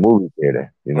Right. in the movie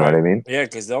theater. You know what I mean? Yeah,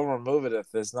 because they'll remove it if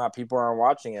it's not people aren't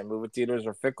watching it. Movie theaters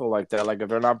are fickle like that. Like if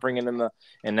they're not bringing in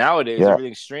and nowadays Yeah.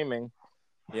 everything's streaming,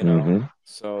 you know. Mm-hmm.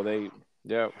 So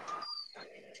yeah.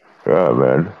 Yeah,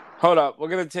 man. Hold up,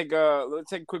 let's take a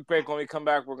quick break. When we come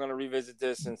back, we're gonna revisit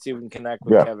this and see if we can connect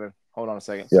with Yeah. Kevin. Hold on a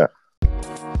second. Yeah.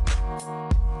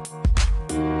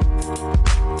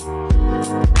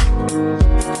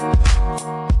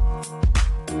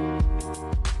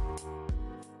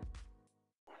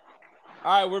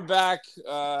 All right, we're back.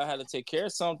 I had to take care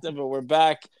of something, but we're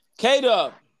back.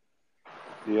 KDub.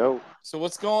 Yo. So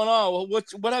what's going on?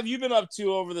 What have you been up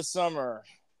to over the summer?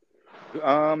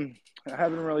 I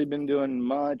haven't really been doing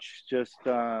much. Just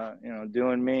you know,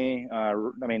 doing me. I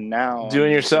mean, now Doing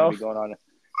I'm yourself? Going on.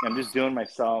 I'm just doing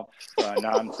myself,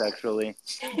 non-sexually.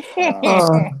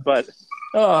 But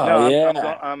no,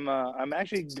 yeah. I'm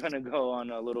actually gonna go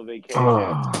on a little vacation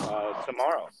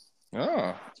tomorrow.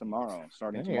 Oh,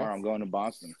 Starting tomorrow, I'm going to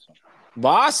Boston. So.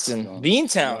 Boston,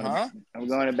 Beantown, huh? I'm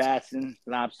going to Boston.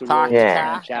 Lobster Park rolls, the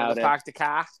clam car. chowder. Park the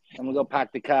car. I'm gonna go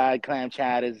park the car, clam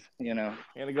chowders. You know,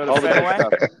 You gonna go to all Fenway? the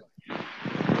good stuff.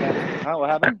 Huh? What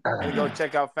happened? Gonna go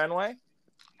check out Fenway?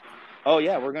 Oh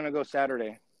yeah, we're gonna go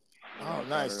Saturday. Oh,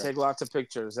 nice. Saturday. Take lots of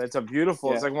pictures. It's a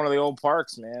beautiful. Yeah. It's like one of the old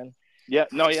parks, man. Yeah.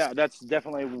 No. Yeah. That's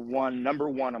definitely number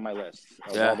one on my list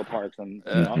of all the parks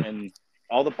and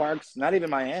all the parks. Not even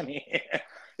Miami.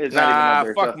 It's not even up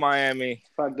there, fuck Miami.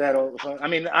 Fuck that old. I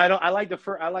mean, I like the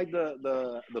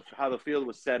how the field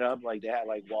was set up. Like they had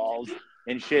like walls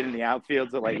and shit in the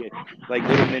outfield, so like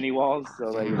little mini walls. So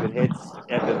like if it hits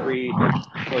at the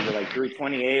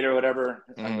 328 or whatever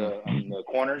on the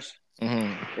corners.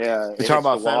 Mm-hmm. Yeah, you talking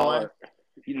about Fenway?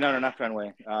 No, not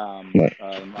Fenway. The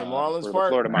Marlins Park.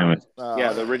 Florida Marlins.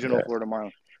 Yeah, the original Florida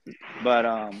Marlins. But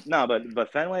no,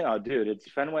 but Fenway. Oh, dude, it's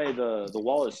Fenway. The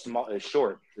wall is small, is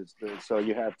short. So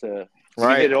you have to you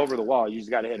hit it over the wall. You just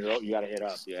got to hit it. You got to hit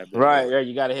up. You have to yeah,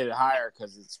 you got to hit it higher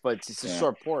because it's a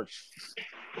short porch.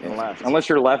 Unless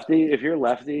you're lefty. If you're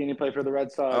lefty and you play for the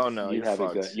Red Sox, oh no, you have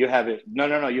it good. You have it.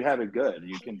 No, you have it good.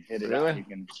 You can hit it out. You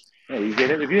can. Yeah, you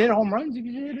get it. If you hit home runs, you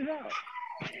can hit it out.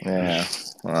 Yeah.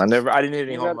 Well, I didn't hit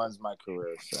any home runs in my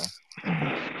career, so.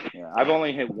 Yeah, I've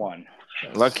only hit one.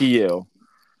 Lucky you.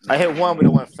 I hit one, but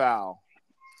it went foul.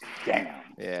 Damn.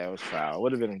 Yeah, it was foul.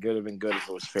 Would have been good if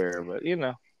it was fair, but you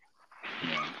know.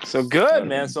 Yeah. So good,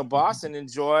 man. So Boston,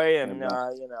 enjoy, and you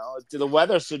know, the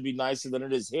weather should be nicer than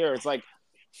it is here. It's like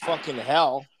fucking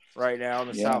hell right now in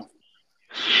the south.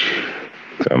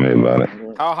 Tell me about it.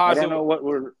 How hot? I don't know what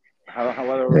we're. How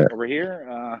weather over here.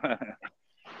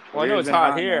 Well, I know it's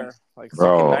hot here. Like fucking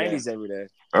Bro. 90s every day.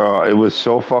 It was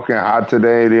so fucking hot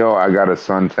today, yo. I got a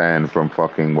suntan from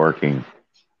fucking working.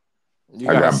 You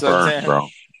I got a got burnt, suntan? bro.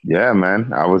 Yeah,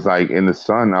 man. I was like in the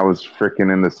sun. I was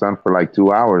freaking in the sun for like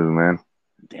 2 hours, man.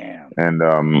 Damn. And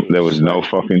there was no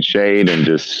fucking shade and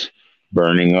just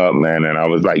burning up, man. And I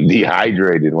was like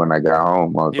dehydrated when I got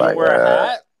home. I was You don't like, wear a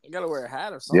hat? You gotta wear a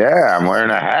hat or something. yeah, I'm wearing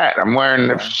a hat. I'm wearing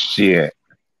the shit.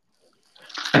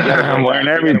 I'm wearing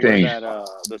everything. You gotta wear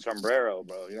that, the sombrero,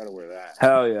 bro. You gotta wear that.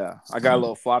 Hell yeah. I got a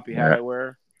little floppy hat I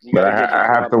wear. But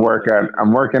I have to work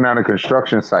I'm working on a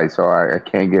construction site, so I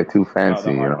can't get too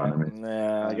fancy, you know what I mean?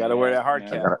 Nah, I gotta wear that hard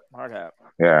cap. Hard hat.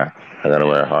 Yeah, I gotta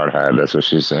wear a hard hat. That's what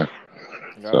she said.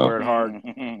 You gotta wear it hard.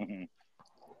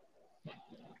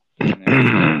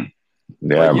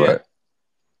 But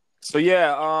so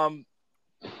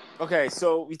okay,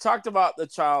 so we talked about the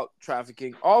child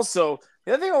trafficking. Also,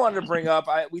 the other thing I wanted to bring up,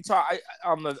 we talked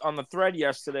on the thread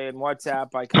yesterday in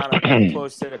WhatsApp. I kind of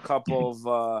posted a couple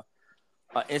of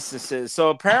instances. So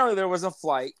apparently there was a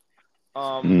flight.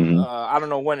 I don't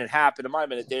know when it happened. It might have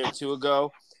been a day or two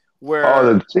ago. Where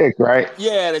the chick, right?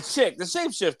 Yeah, the chick, the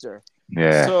shapeshifter.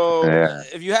 Yeah. So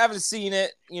if you haven't seen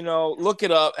it, look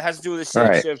it up. It has to do with the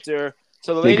shapeshifter. Right.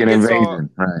 So the lady gets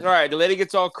the lady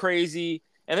gets all crazy,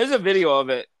 and there's a video of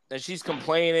it. And she's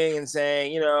complaining and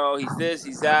saying, he's this,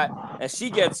 he's that, and she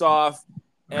gets off,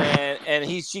 and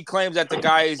she claims that the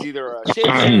guy is either a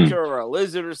shapeshifter or a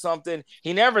lizard or something.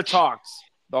 He never talks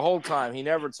the whole time. He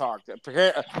never talked,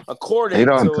 according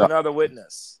to another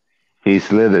witness. He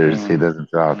slithers. He doesn't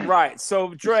talk. Right.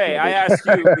 So Dre, I ask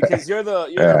you because you're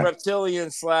the reptilian /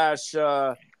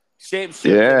 shapeshifter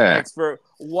expert.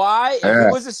 Why, if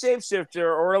he was a shapeshifter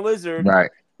or a lizard,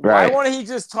 why wouldn't he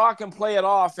just talk and play it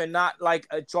off and not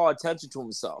draw attention to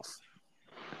himself?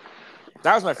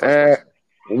 That was my first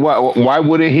question. Why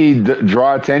wouldn't he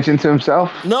draw attention to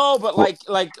himself? No, but like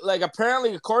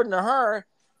apparently, according to her,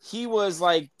 he was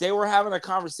they were having a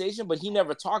conversation, but he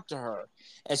never talked to her,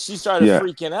 and she started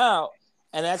freaking out,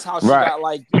 and that's how she got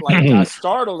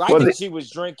startled. I think she was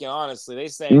drinking. Honestly, they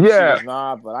say she was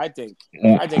not, but I think.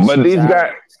 But these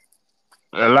guys,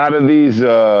 a lot of these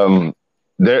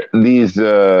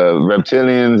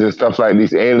reptilians and stuff like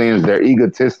these aliens, they're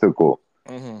egotistical.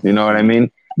 Mm-hmm. You know what I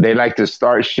mean? They like to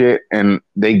start shit and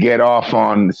they get off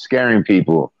on scaring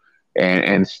people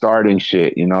and starting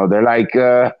shit. They're like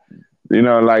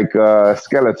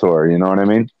Skeletor. You know what I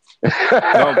mean?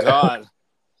 Oh God.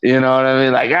 You know what I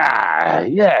mean? Like,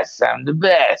 yes, I'm the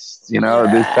best. This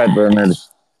type of energy.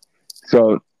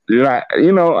 So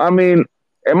I mean,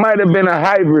 it might have been a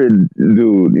hybrid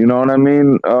dude. You know what I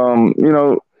mean?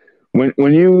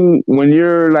 When you're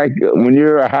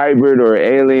a hybrid or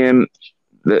alien,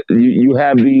 you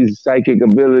have these psychic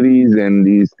abilities and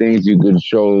these things you could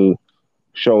show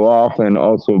off and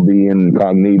also be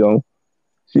incognito.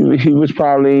 He was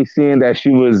probably seeing that she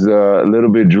was a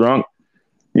little bit drunk.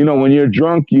 When you're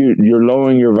drunk, you're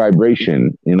lowering your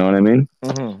vibration. You know what I mean?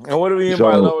 Mm-hmm. And what do you mean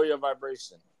by lower your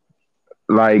vibration?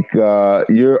 Like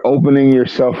you're opening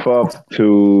yourself up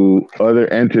to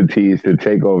other entities to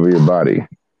take over your body.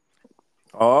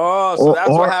 Oh, so that's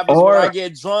what happens when I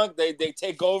get drunk. They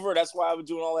take over. That's why I was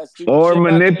doing all that stupid or shit.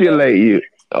 Manipulate you.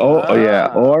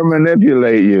 Or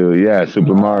manipulate you. Yeah,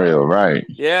 Super Mario, right?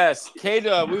 Yes,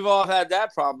 KDub. We've all had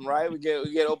that problem, right? We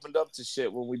get opened up to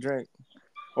shit when we drink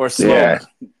or smoke.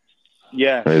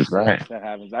 Yeah, that's right. That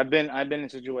happens. I've been in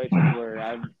situations where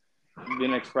I've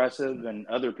been expressive and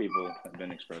other people have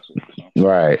been expressive. So.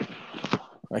 Right.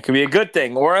 That could be a good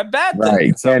thing or a bad thing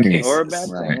in some cases. Or a bad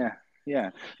thing, yeah.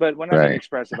 Yeah, but when I mean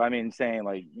expressive, I mean saying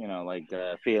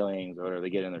feelings, or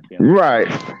they get in their feelings. Right.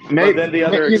 But then the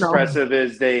other expressive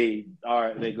is they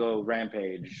go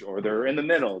rampage, or they're in the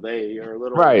middle. They are a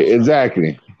little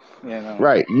exactly.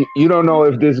 Right. You don't know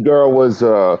if this girl was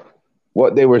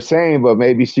what they were saying, but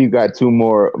maybe she got too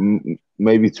open,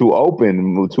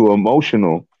 too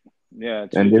emotional. Yeah,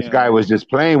 and this guy was just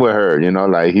playing with her,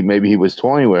 maybe he was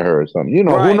toying with her or something.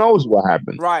 Who knows what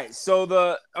happened? Right.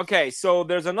 So so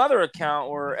there's another account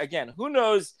where, again, who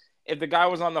knows if the guy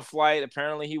was on the flight?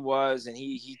 Apparently he was, and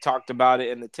he talked about it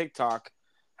in the TikTok,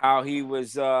 how he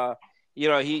was,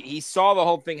 he saw the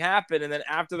whole thing happen, and then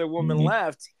after the woman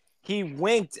left, he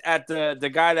winked at the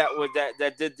guy that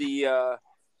did the.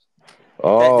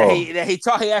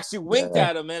 He actually winked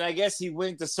at him, and I guess he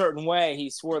winked a certain way. He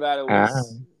swore that it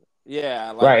was.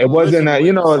 Yeah, right. It wasn't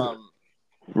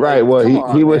right. Well,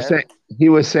 he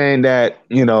was saying that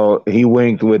he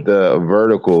winked with the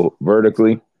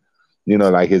vertically,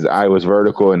 like his eye was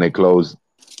vertical and they closed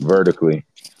vertically.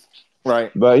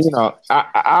 Right. But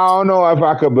I don't know if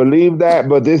I could believe that.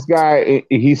 But this guy,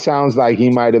 he sounds like he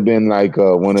might have been like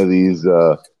one of these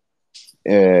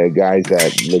guys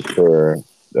that look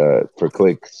for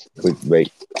clicks,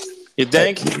 clickbait. You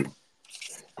think?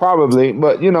 Probably,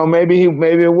 but maybe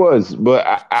it was. But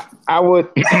I would,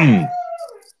 As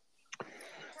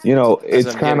it's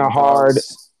I'm kind getting of hard.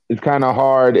 bugs. It's kind of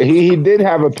hard. He did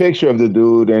have a picture of the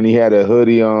dude, and he had a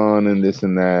hoodie on and this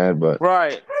and that. But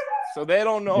Right. So they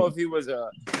don't know if he was a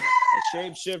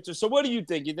shapeshifter. So what do you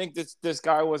think? You think this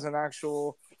guy was an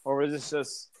actual, or was this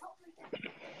just?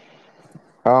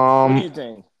 What do you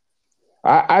think?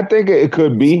 I think it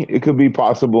could be. It could be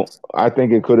possible. I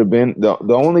think it could have been. The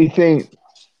only thing,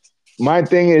 my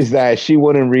thing is that she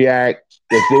wouldn't react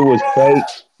if it was fake.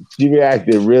 She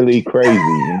reacted really crazy. You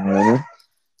know what I mean?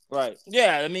 Right.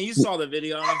 Yeah. I mean, you saw the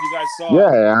video. I don't know if you guys saw it.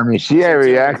 Yeah, I mean, she As had they're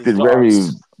dealing with his reacted very.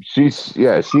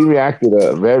 dogs. She reacted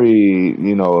very,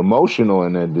 emotional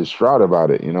and then distraught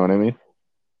about it. You know what I mean?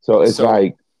 So it's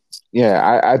like,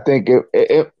 yeah, I think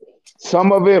it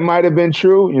some of it might have been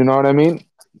true. You know what I mean?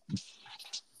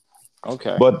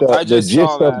 Okay. But I the just saw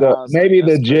gist of that. I the was like, maybe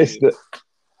that's crazy.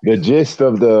 the gist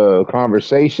of the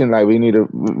conversation, like we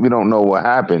don't know what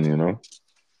happened.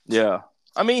 Yeah.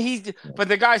 I mean, but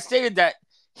the guy stated that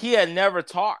he had never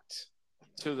talked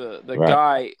to the Right.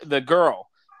 guy, the girl,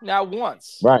 not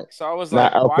once. Right. So I was Now,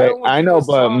 like, why okay, don't I you know, just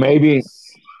but tell him maybe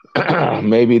this?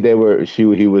 maybe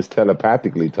he was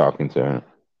telepathically talking to her.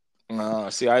 No,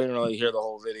 see, I didn't really hear the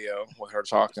whole video with her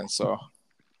talking. So,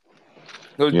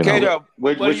 KDub,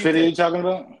 Which what do you video are you think? talking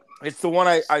about? It's the one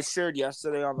I shared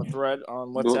yesterday on the thread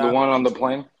on WhatsApp. The one on the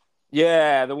plane?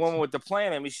 Yeah, the one with the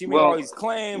plane. I mean, she made all these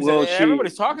claims, and she,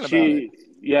 everybody's talking about it.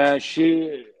 Yeah,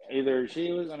 she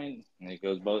was. I mean, it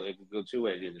goes both. It could go two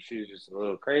ways. Either she was just a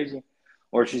little crazy,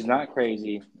 or she's not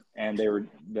crazy, and they were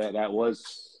that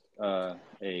was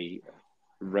a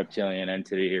reptilian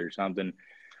entity or something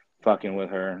fucking with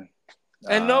her.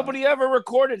 And nobody ever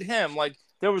recorded him. Like,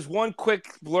 there was one quick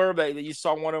blurb that you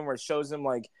saw one of them where it shows him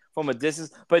like from a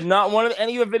distance, but not one of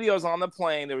any of the videos on the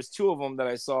plane. There was two of them that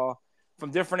I saw from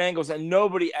different angles, and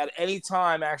nobody at any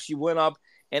time actually went up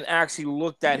and actually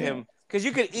looked at him. Because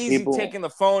you could easily take in the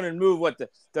phone and move what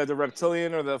the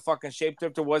reptilian or the fucking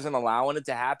shapeshifter wasn't allowing it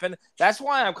to happen. That's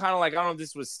why I'm kind of like, I don't know if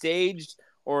this was staged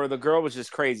or the girl was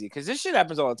just crazy. Because this shit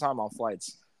happens all the time on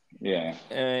flights. Yeah.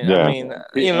 And I mean,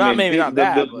 not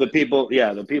that. The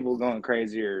people going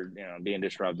crazy or being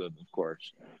disruptive, of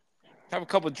course. Have a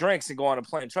couple of drinks and go on a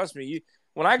plane. Trust me,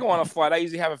 when I go on a flight, I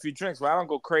usually have a few drinks, but I don't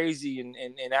go crazy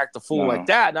and act a fool like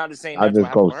that. Not just saying that's what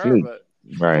happened to her,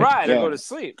 but I go to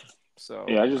sleep. So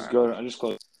I just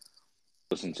close,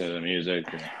 listen to the music.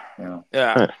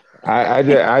 Yeah.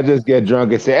 I just get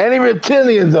drunk and say, any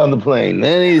reptilians on the plane?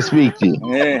 Then he speak to you.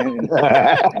 And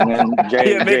then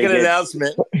Jay make an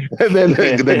announcement. And then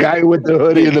the guy with the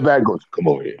hoodie in the back goes, "Come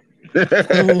over here."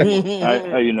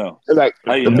 How you know? Like,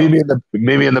 meet me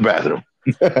in the bathroom.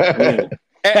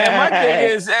 And my thing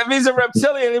is, if he's a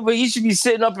reptilian, but he should be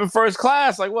sitting up in first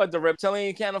class. Like, what? The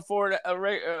reptilian can't afford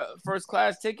first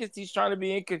class tickets. He's trying to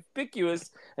be inconspicuous.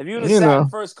 If you would have sat in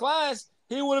first class,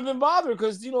 he would have been bothered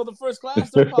because the first class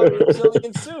they're probably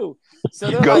reptilians too. So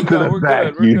they're like, "No, we're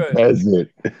good. We're good." Peasant.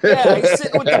 Yeah, he's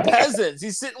sitting with the peasants.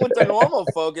 He's sitting with the normal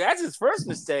folk. That's his first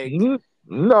mistake.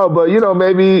 No, but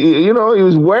maybe he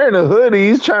was wearing a hoodie.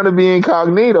 He's trying to be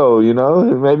incognito.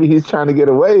 Maybe he's trying to get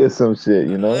away or some shit.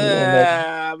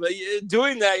 Yeah, but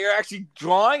doing that, you're actually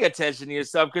drawing attention to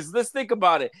yourself. Because let's think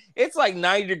about it. It's like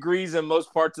 90 degrees in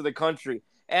most parts of the country,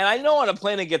 and I know on a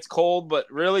plane it gets cold. But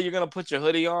really, you're gonna put your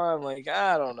hoodie on? Like,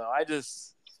 I don't know.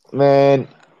 Man.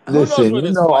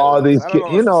 Listen, all these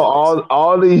kids,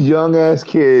 all these young ass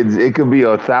kids. It could be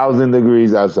 1,000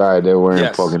 degrees outside. They're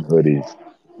wearing fucking hoodies.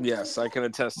 Yes, I can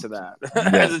attest to that. Yeah.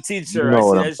 As a teacher, I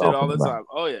see that shit all the time.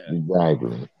 Oh yeah,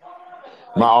 exactly.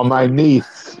 My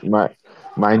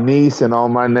niece and all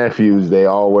my nephews, they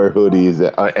all wear hoodies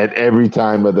at every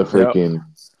time of the freaking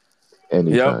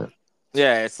anytime. Yep.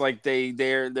 Yeah, it's like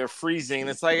they're freezing.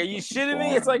 It's like, are you shitting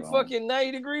me? It's like fucking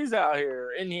 90 degrees out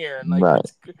here in here, and like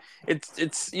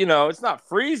it's it's not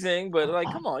freezing, but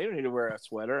like, come on, you don't need to wear a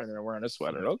sweater, and they're wearing a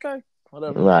sweater. Okay,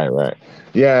 whatever. Right.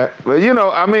 Yeah, but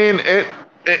I mean,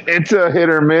 it's a hit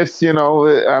or miss.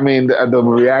 I mean, the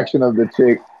reaction of the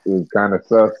chick was kind of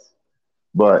sus.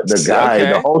 But the guy,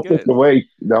 the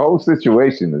whole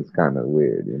situation is kind of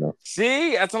weird,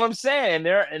 See, that's what I'm saying.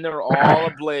 They're all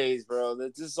ablaze, bro.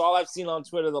 This is all I've seen on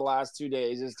Twitter the last 2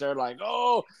 days. Is they're like,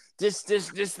 oh, this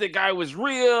the guy was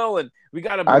real, and we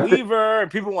gotta believe her, and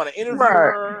people want to interview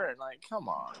her, and like, come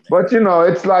on. Man. But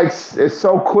it's like it's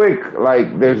so quick.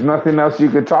 Like, there's nothing else you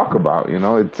could talk about.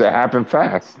 It happened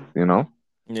fast.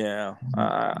 Yeah,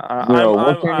 I don't know.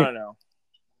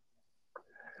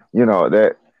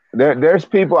 That. there's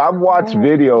people. I've watched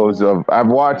videos of. I've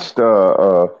watched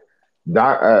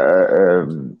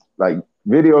like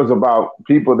videos about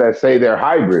people that say they're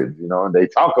hybrids. You know, and they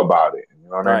talk about it. You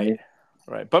know what I mean?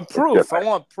 Right. But proof. I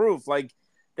want proof. Like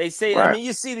they say. Right. I mean,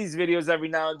 you see these videos every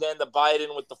now and then. The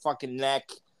Biden with the fucking neck.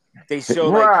 They show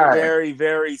like very,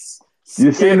 very.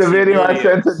 You seen the video I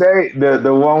sent today?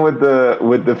 The one with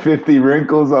the 50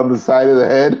 wrinkles on the side of the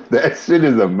head? That shit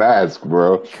is a mask,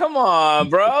 bro. Come on,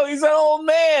 bro. He's an old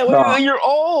man. You're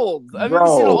old. Have you ever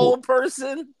seen an old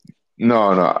person?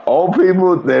 No. Old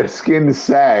people, their skin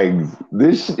sags.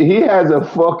 He has a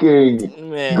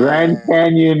fucking Grand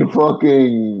Canyon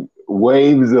fucking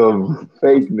waves of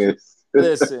fakeness.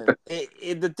 Listen,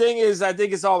 the thing is, I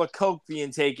think it's all the coke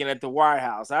being taken at the White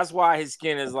House. That's why his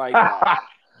skin is like that.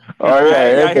 Oh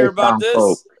yeah, I hear about this.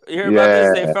 Coke. You hear about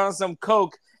this? They found some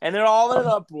coke, and they're all in an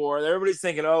uproar. Everybody's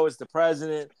thinking, "Oh, it's the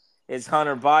president, it's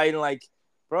Hunter Biden." Like,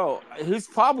 bro, who's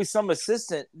probably some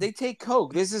assistant? They take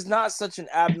coke. This is not such an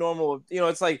abnormal. You know,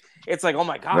 it's like, oh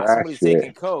my god, somebody's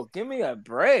taking coke. Give me a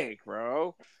break,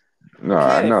 bro. No,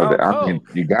 I know that. I mean,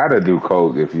 you gotta do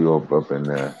coke if you up in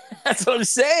there. That's what I'm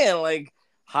saying. Like.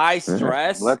 High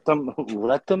stress. Let them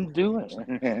do it.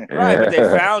 Right, but they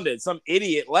found it. Some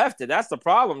idiot left it. That's the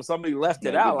problem. Somebody left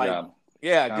it out. Like,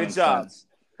 good job. Sense.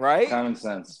 Right? Common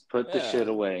sense. Put the shit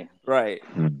away. Right.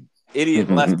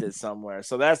 Idiot left it somewhere.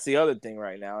 So that's the other thing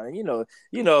right now. And you know,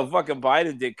 if fucking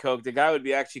Biden did coke, the guy would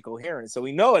be actually coherent. So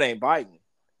we know it ain't Biden.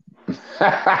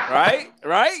 Right?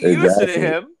 Exactly. You listen to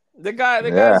him. The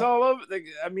guy's all over.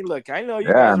 I mean, look, I know you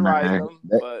guys ride him,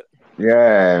 but.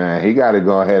 Yeah, man, he got to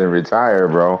go ahead and retire,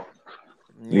 bro.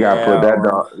 You got to put that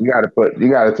dog. You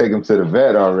got to take him to the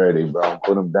vet already, bro.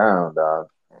 Put him down, dog.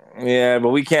 Yeah, but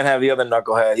we can't have the other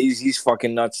knucklehead. He's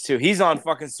fucking nuts too. He's on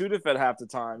fucking Sudafed half the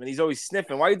time, and he's always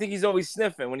sniffing. Why do you think he's always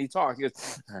sniffing when he talks? He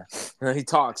goes, he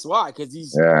talks. Why? Because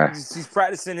he's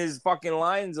practicing his fucking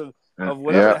lines of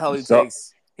whatever the hell he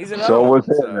takes. He's another. So what's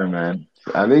happening, man?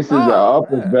 At least his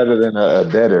up is better than a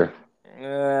deader.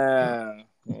 Yeah.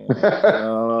 I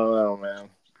don't know, man.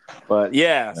 But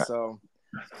yeah, so.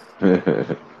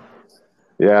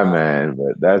 Yeah, man,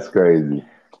 but that's crazy.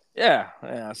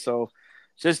 Yeah. So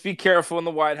just be careful in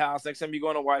the White House. Next time you go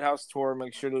on a White House tour,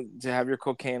 make sure to have your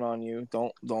cocaine on you.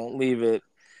 Don't leave it.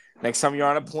 Next time you're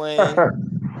on a plane,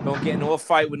 don't get into a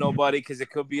fight with nobody because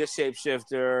it could be a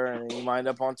shapeshifter and you wind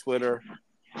up on Twitter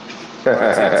or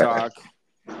on TikTok.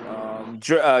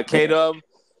 KDub,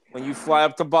 when you fly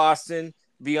up to Boston,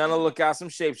 be on the lookout some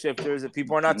shapeshifters. If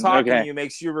people are not talking to you,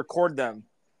 make sure you record them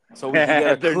so we can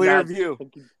get a clear view.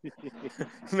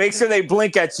 Make sure they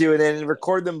blink at you and then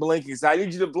record them blinking. So I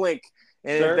need you to blink.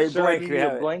 And if they blink, you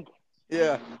have blink.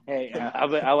 Yeah. Hey,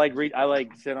 I'm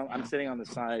sitting on the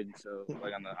side, so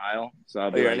like on the aisle. So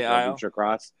I'll be reach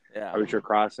across. Yeah. I'll reach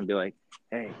across and be like,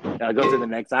 hey. I'll go to the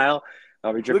next aisle.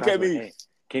 I'll reach across. Look at me. Hey,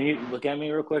 can you look at me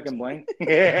real quick and blink?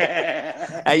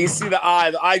 And you see the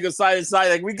eye goes side to side,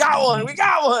 like, we got one, we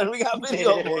got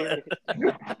video of one.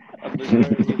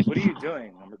 What are you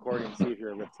doing? I'm recording to see if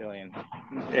you're a reptilian.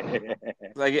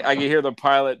 I can hear the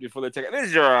pilot before they take it. This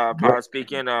is your pilot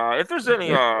speaking. If there's any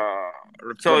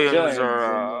reptilians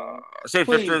or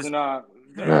shapeshifters, please not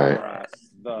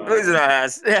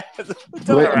ask. Yeah.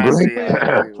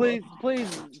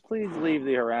 Please leave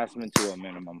the harassment to a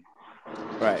minimum.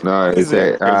 Right. No, it's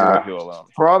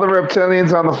for all the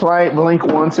reptilians on the flight, blink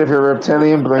once if you're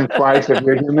reptilian, blink twice if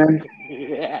you're human.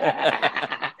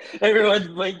 Everyone's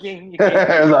blinking.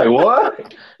 Like,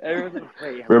 what?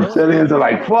 Reptilians are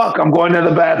like, fuck, I'm going to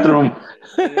the bathroom.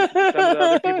 Some of the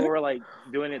other people were like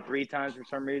doing it 3 times for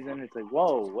some reason. It's like,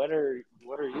 whoa, what are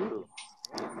you?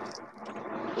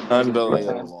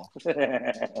 Unbelievable.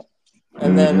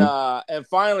 And then, and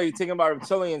finally, thinking about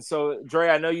reptilians. So, Dre,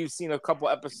 I know you've seen a couple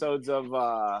episodes of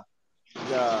the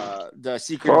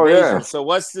Secret Invasion. Yeah. So,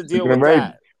 what's the deal with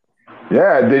that?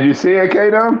 Yeah, did you see it,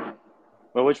 KDub?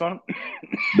 Well, which one?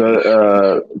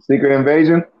 The Secret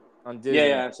Invasion. On Disney.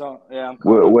 Yeah. So, yeah.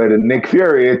 With Nick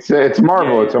Fury, it's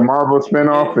Marvel. Yeah. It's a Marvel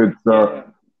spinoff.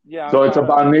 So it's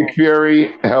about Nick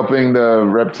Fury helping the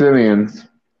reptilians.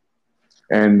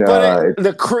 And the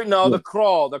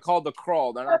Skrull. They're called the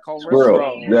Skrull. They're not called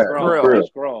Skrull. The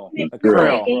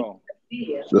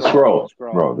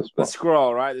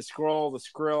Skrull, right? The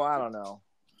Skrull. I don't know.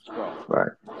 Skrull.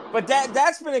 Right. But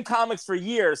that's been in comics for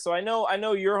years. So I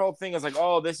know your whole thing is like,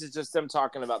 oh, this is just them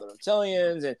talking about the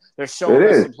reptilians and they're showing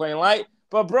us in plain light.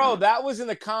 But bro, that was in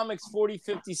the comics 40,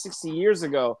 50, 60 years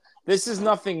ago. This is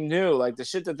nothing new. Like the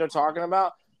shit that they're talking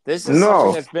about. This is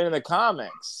something that's been in the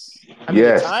comics. I mean,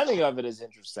 the timing of it is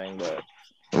interesting, but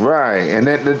right. And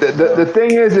then the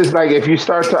thing is like if you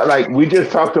start to, like we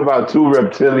just talked about 2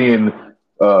 reptilian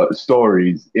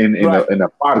stories in a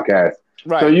podcast.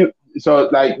 Right. So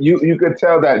like you could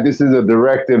tell that this is a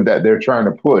directive that they're trying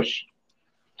to push.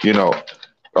 You know,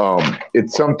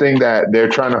 it's something that they're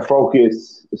trying to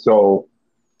focus. So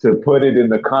to put it in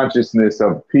the consciousness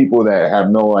of people that have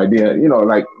no idea, we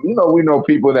know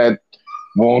people that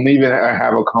won't even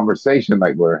have a conversation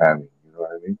like we're having. You know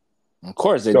what I mean? Of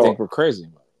course, they think we're crazy.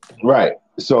 Right.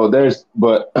 So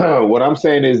but what I'm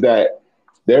saying is that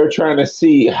they're trying to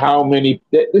see how many.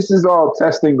 This is all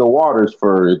testing the waters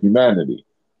for humanity.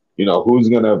 You know, who's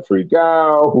gonna freak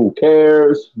out? Who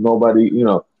cares? Nobody. You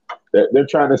know, they're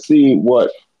trying to see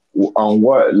on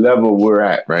what level we're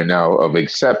at right now of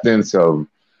acceptance of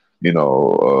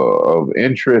of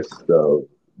interest of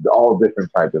all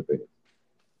different types of things.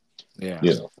 Yeah.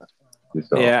 You know.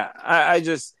 So. Yeah.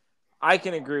 I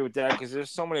can agree with that because there's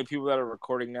so many people that are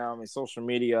recording now. I mean, social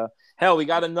media. Hell, we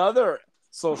got another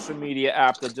social media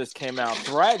app that just came out,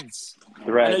 Threads.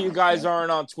 I know you guys aren't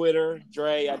on Twitter,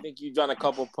 Dre. I think you've done a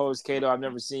couple posts, Kato. I've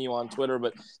never seen you on Twitter,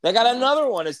 but they got another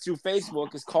one. It's through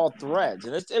Facebook. It's called Threads,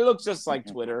 and it looks just like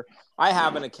Twitter. I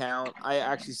have an account. I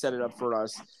actually set it up for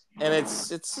us, and it's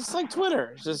just like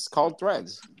Twitter. It's just called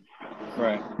Threads.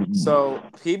 Right. So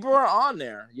people are on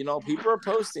there, people are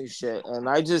posting shit. And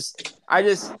I just,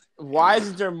 why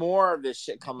isn't there more of this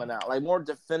shit coming out? Like more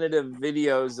definitive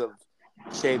videos of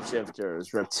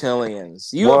shapeshifters,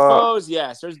 reptilians, UFOs.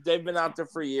 Yes, they've been out there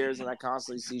for years and I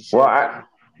constantly see shit.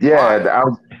 It's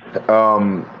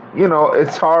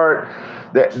hard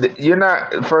that you're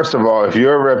not, first of all, if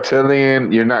you're a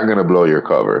reptilian, you're not going to blow your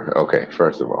cover. Okay.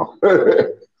 First of all,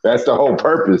 that's the whole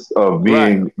purpose of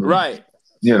being right.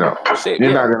 You're not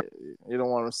gonna. You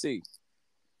don't want to see.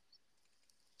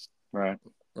 Right.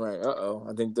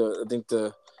 I think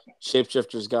the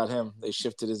shapeshifters got him. They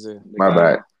shifted as a. My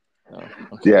bad. Oh,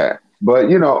 okay. Yeah, but I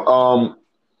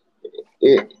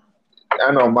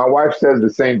know my wife says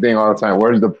the same thing all the time.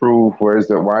 Where's the proof? Why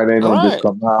they don't just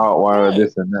come out? Why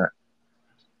this and that?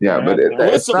 Yeah, but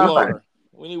it's not like.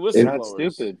 We need whistleblowers.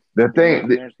 It's stupid. The thing,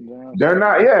 they're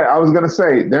not. Yeah, I was gonna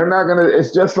say they're not gonna.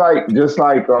 It's just like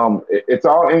it's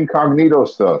all incognito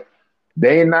stuff.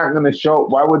 They're not gonna show.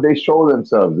 Why would they show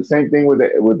themselves? The same thing with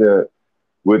the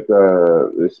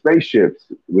spaceships,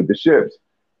 with the ships.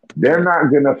 They're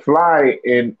not gonna fly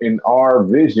in our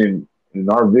vision,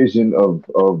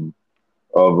 of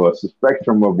a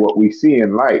spectrum of what we see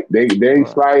in light. They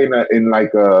fly in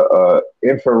like a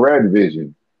infrared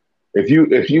vision. If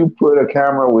you put a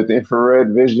camera with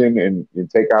infrared vision and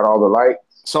take out all the light,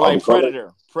 so like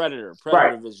predator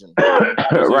right. vision,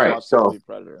 right? So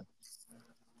predator.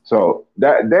 So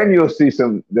that then you'll see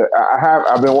some.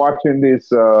 I've been watching this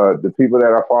the people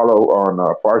that I follow on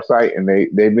Farsight, and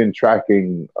they've been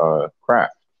tracking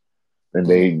craft, and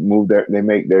they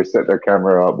set their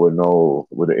camera up with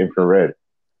the infrared,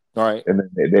 all right, and then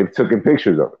they've taken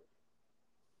pictures of it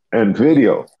and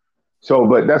video. So,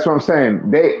 but that's what I'm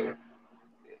saying.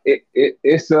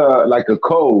 It's like a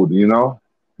code,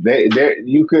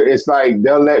 It's like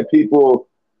they'll let people.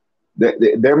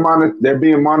 They're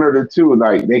being monitored too.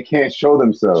 Like they can't show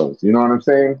themselves. You know what I'm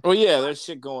saying? Well, yeah, there's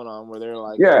shit going on where they're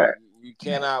like, we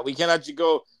cannot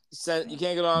go. You can't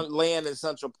get on land in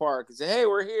Central Park and say, hey,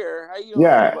 we're here. How you doing,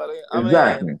 everybody?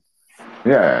 Exactly.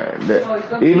 Yeah,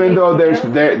 even though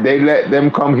they let them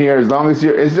come here as long as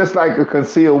it's just like a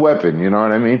concealed weapon. You know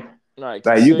what I mean? Right.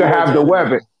 Like you can have the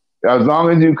weapon as long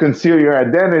as you conceal your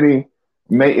identity.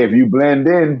 If you blend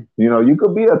in, you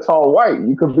could be a tall white,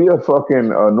 you could be a fucking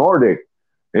Nordic.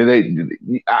 And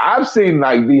I've seen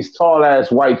like these tall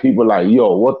ass white people like,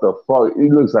 yo, what the fuck? He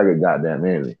looks like a goddamn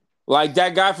alien. Like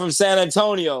that guy from San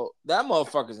Antonio, that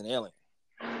motherfucker's an alien.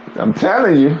 I'm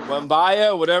telling you.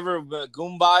 Wambaya, whatever,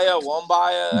 Goombaya,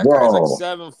 Wambaya, that guy's like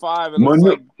 7'5".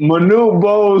 Manu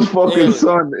Bo's fucking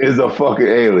son is a fucking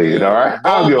alien, all right?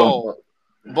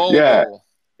 Bo. Yeah.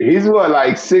 He's what,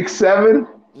 like 6'7"?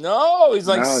 No, he's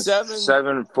like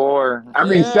 7'4". I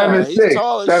mean 7'6". He's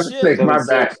tall as shit.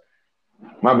 7'6".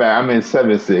 My bad. I mean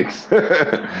 7'6".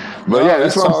 But yeah,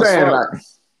 that's what I'm saying.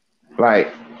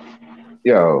 Like,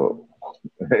 yo,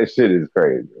 that shit is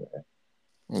crazy,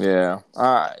 man. Yeah.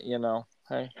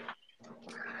 Hey.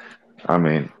 I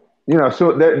mean,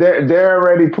 so they're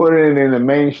already putting it in the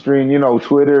mainstream.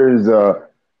 Twitter is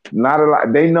not a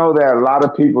lot. They know that a lot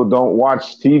of people don't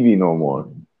watch TV no more.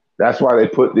 That's why they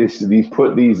put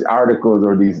these articles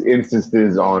or these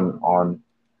instances on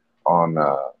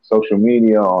social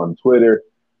media, on Twitter,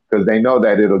 because they know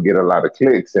that it'll get a lot of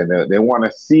clicks and they want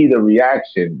to see the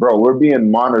reaction. Bro, we're being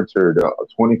monitored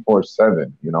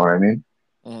 24/7. You know what I mean?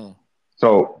 Mm.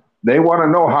 So they want to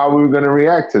know how we're going to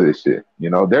react to this shit.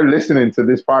 They're listening to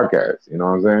this podcast. You know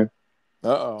what I'm saying?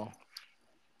 Uh-oh.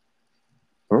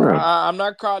 I'm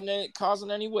not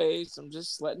causing any waves. I'm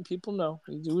just letting people know.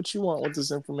 You do what you want with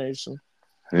this information.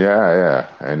 Yeah.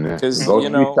 And Because go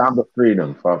speak Sound of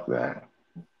Freedom. Fuck that.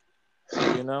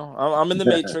 I'm in the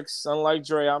Matrix. Unlike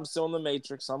Dre, I'm still in the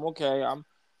Matrix. I'm okay.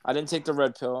 I didn't take the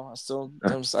red pill.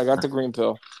 I got the green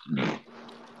pill.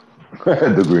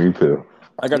 The green pill.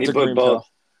 I got You the put green both.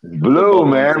 pill. Blue,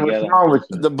 man. What's together. wrong with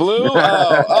you? The blue?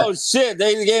 Oh shit!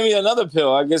 They gave me another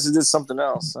pill. I guess it did something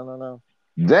else. I don't know.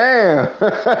 Damn.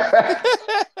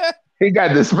 He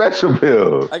got the special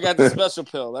pill. I got the special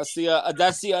pill. That's the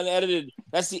unedited.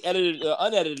 That's the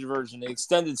unedited version. The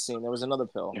extended scene. There was another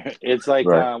pill. It's like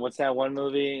Right. what's that one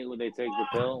movie where they take the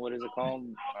pill? What is it called?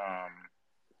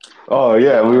 Oh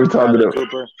yeah, we were talking Bradley about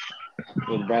Cooper.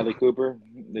 With Bradley Cooper,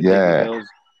 they take Yeah. the pills.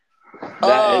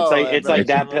 It's like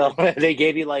that Cooper pill. They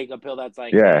gave you like a pill that's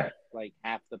like Yeah.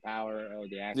 half the power of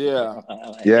the actor. Yeah.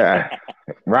 Yeah.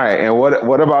 Right. And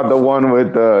what about the one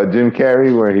with Jim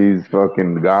Carrey where he's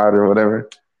fucking God or whatever?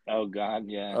 Oh God,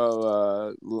 yeah.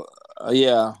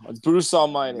 Yeah. Bruce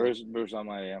Almighty. Bruce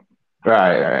Almighty. Yeah.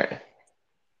 Right.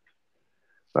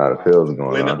 A lot of pills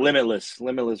going on. Limitless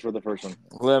for the first one.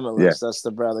 Limitless. Yeah. That's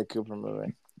the Bradley Cooper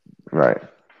movie. Right.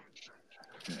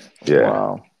 Yeah.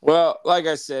 Wow. Well, like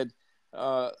I said,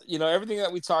 everything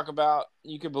that we talk about,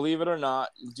 you can believe it or not.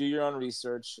 Do your own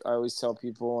research. I always tell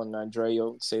people, and Andre,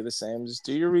 you'll say the same. Just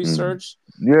do your research.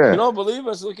 Yeah. If you don't believe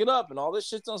us, look it up. And all this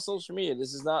shit's on social media.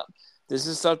 This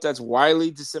is stuff that's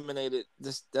widely decimated,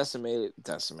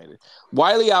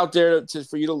 widely out there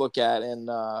for you to look at. And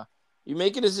you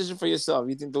make a decision for yourself.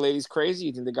 You think the lady's crazy?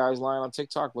 You think the guy's lying on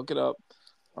TikTok? Look it up.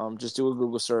 Just do a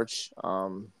Google search. I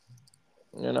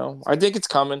think it's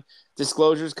coming.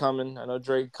 Disclosure's coming. I know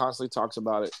Drake constantly talks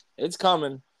about it. It's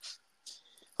coming.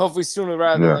 Hopefully sooner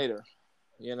rather than later.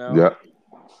 Yeah.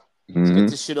 Let's get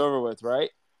this shit over with,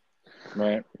 right?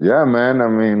 Right. Yeah, man. I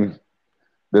mean,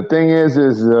 the thing is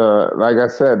like I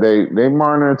said, they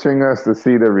monitoring us to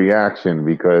see the reaction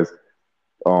because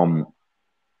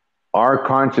our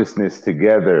consciousness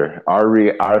together,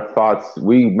 our thoughts,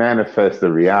 we manifest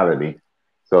the reality.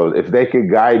 So if they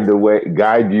could guide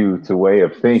you to way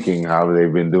of thinking, how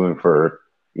they've been doing for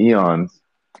eons,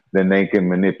 then they can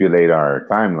manipulate our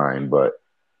timeline. But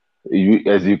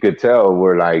as you could tell,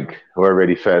 we're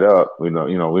already fed up. We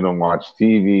don't watch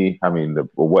TV. I mean,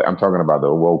 I'm talking about the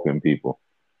awoken people.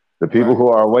 The people who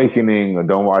are awakening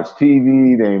don't watch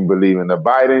TV. They ain't believe in the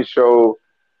Biden show.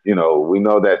 We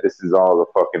know that this is all a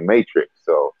fucking matrix.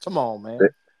 So come on, man.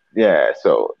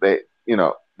 So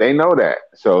they know that.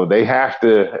 So they have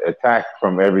to attack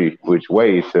from every which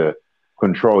way to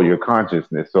control your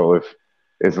consciousness. So if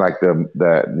it's like the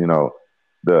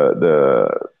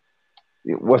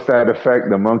what's that effect?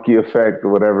 The monkey effect or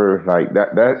whatever, like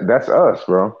that's us,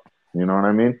 bro. You know what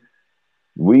I mean?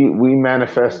 We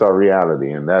manifest our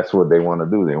reality, and that's what they want to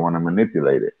do. They want to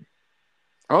manipulate it.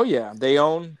 Oh yeah. They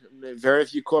own very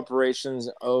few corporations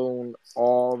own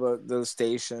all the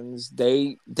stations.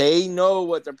 They know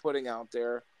what they're putting out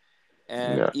there.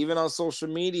 And even on social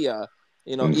media,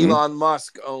 Elon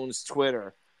Musk owns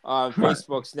Twitter.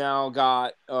 Facebook's now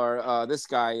got, or this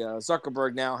guy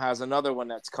Zuckerberg now has another one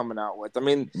that's coming out with. I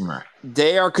mean,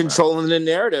 they are controlling the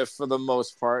narrative for the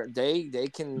most part. They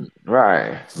can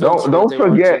Don't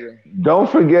forget.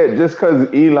 Just because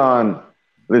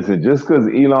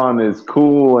Elon is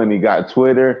cool and he got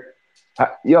Twitter,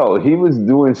 he was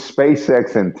doing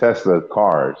SpaceX and Tesla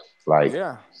cars.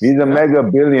 He's a mega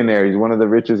billionaire. He's one of the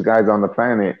richest guys on the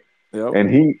planet. Yep.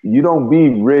 And you don't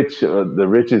be rich, the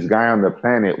richest guy on the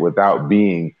planet without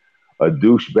being a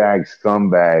douchebag,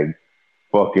 scumbag,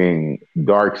 fucking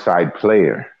dark side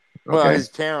player. Okay? Well, his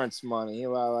parents' money. He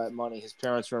had that money. His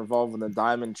parents were involved in the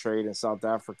diamond trade in South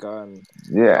Africa, and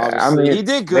he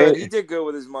did good. He did good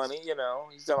with his money.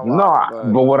 He's done a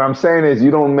lot. But what I'm saying is, you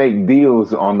don't make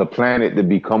deals on the planet to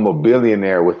become a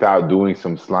billionaire without doing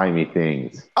some slimy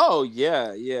things. Oh yeah.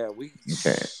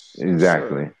 Okay,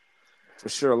 exactly. For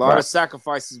sure, a lot of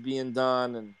sacrifices being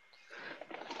done,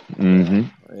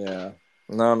 and yeah.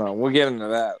 No, we'll get into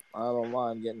that. I don't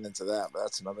mind getting into that, but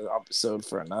that's another episode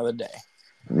for another day.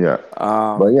 Yeah.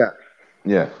 But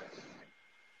yeah.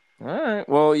 All right.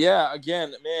 Well, yeah. Again,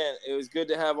 man, it was good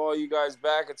to have all you guys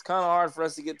back. It's kind of hard for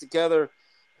us to get together.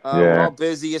 We're all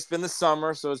busy. It's been the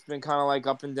summer, so it's been kind of like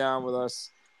up and down with us.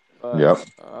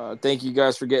 Thank you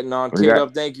guys for getting on.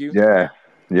 KDub, thank you. Yeah.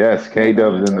 Yes,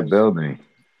 KDub's in the building.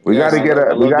 We got to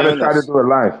try to do it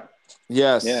live.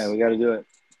 Yes. Yeah, we got to do it.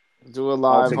 Do it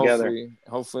live.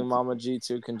 Hopefully Mama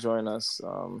G2 can join us.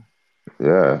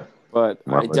 Yeah. But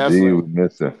Mama I definitely G, we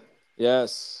miss her.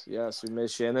 Yes, we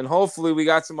miss you. And then hopefully we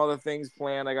got some other things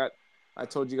planned. I got I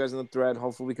told you guys in the thread.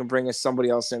 Hopefully, we can bring somebody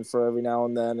else in for every now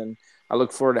and then, and I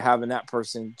look forward to having that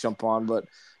person jump on. But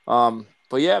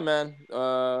yeah, man.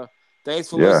 Thanks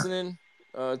for listening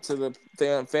to the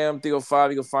Fam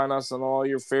 305. You can find us on all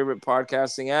your favorite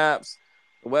podcasting apps.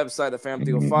 The website, the Fam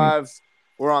 305.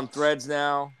 We're on Threads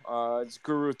now. It's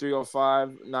Guru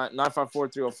 305, 954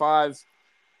 305.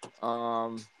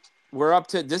 We're up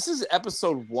to, this is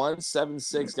episode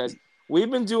 176, guys.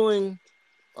 We've been doing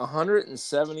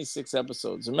 176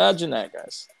 episodes. Imagine that,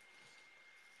 guys.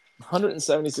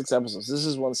 176 episodes. This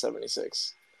is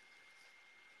 176.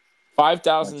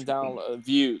 5,000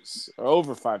 views, or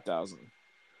over 5,000.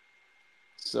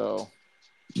 So,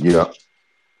 yeah,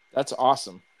 that's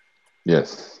awesome.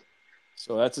 Yes.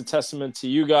 So that's a testament to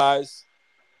you guys,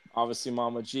 obviously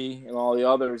Mama G, and all the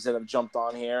others that have jumped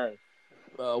on here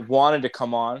and wanted to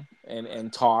come on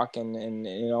and talk, and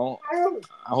you know,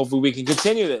 hopefully we can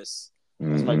continue this.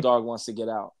 Because my dog wants to get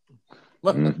out.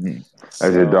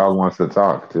 As your dog wants to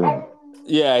talk too.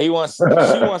 Yeah, she wants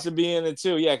to be in it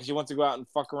too. Yeah, because she wants to go out and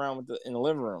fuck around in the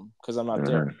living room because I'm not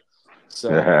there.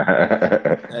 So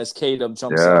as KDub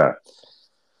jumps out.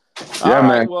 Yeah, all right,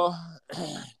 man. well,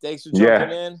 thanks for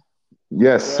jumping in.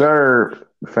 Yes, sir.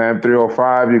 Fam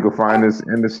 305. You can find us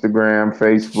Instagram,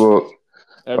 Facebook.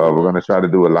 We're gonna try to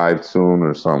do a live soon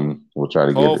or something. We'll try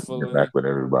to get back with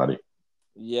everybody.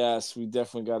 Yes, we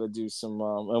definitely got to do some,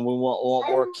 and we want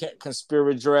more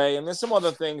Conspiracy Dre, and there's some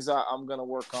other things I'm gonna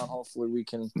work on. Hopefully, we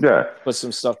can put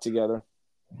some stuff together.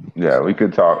 Yeah, we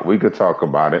could talk. We could talk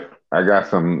about it. I got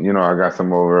some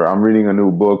over. I'm reading a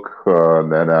new book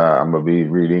that I'm gonna be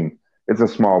reading. It's a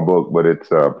small book, but it's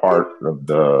part of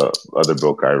the other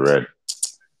book I read.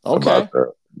 Okay.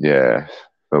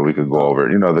 So we could go over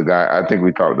it. You know, the guy. I think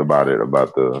we talked about it,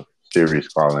 about the Series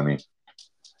Colony.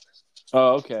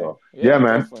 Oh, okay. So, yeah,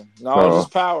 man. Definitely. Knowledge is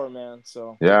power, man.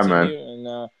 So yeah, continue. man.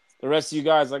 And the rest of you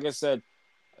guys, like I said,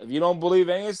 if you don't believe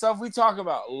any of the stuff we talk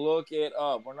about, look it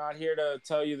up. We're not here to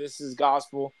tell you this is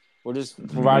gospel. We're just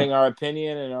providing our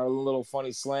opinion and our little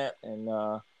funny slant. And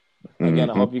again,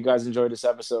 I hope you guys enjoyed this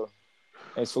episode.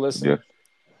 Thanks for listening.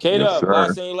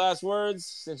 KDub, any last words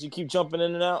since you keep jumping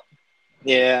in and out?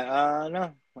 Yeah,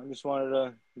 no. I just wanted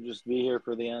to just be here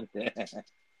for the end.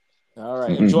 All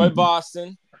right. Enjoy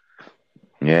Boston.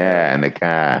 Yeah, in the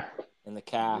car.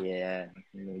 Yeah.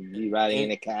 You riding in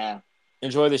the car.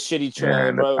 Enjoy the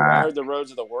shitty road. I heard the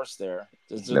roads are the worst there.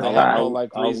 They have no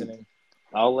reasoning.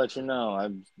 I'll let you know.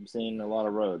 I've seen a lot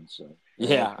of roads. So.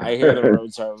 Yeah, I hear the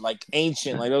roads are like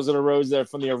ancient. Like those are the roads that are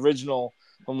from the original,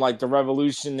 from like the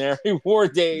Revolutionary War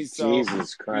days. So,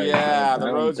 Jesus Christ. Yeah,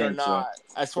 the roads are not.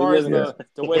 So. As far as the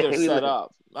way they're set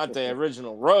up. Not the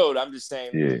original road. I'm just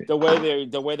saying the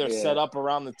way they're set up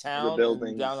around the town, the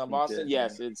buildings down in Boston.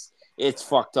 Yes, it's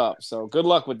fucked up. So good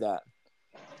luck with that.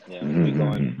 Yeah, we'll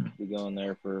be going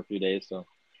there for a few days. So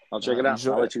I'll check it out.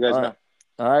 I'll let you guys know.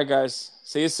 All right, guys.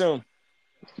 See you soon.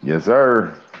 Yes,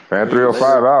 sir. Fan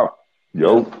 305 out.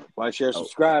 Yo. Like, share,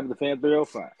 subscribe to the Fan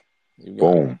 305.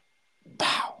 Boom.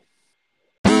 Pow.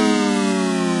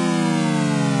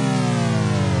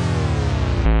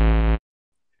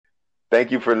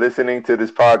 Thank you for listening to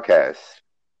this podcast.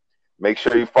 Make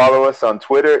sure you follow us on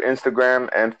Twitter, Instagram,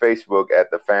 and Facebook at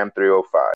the Fam 305.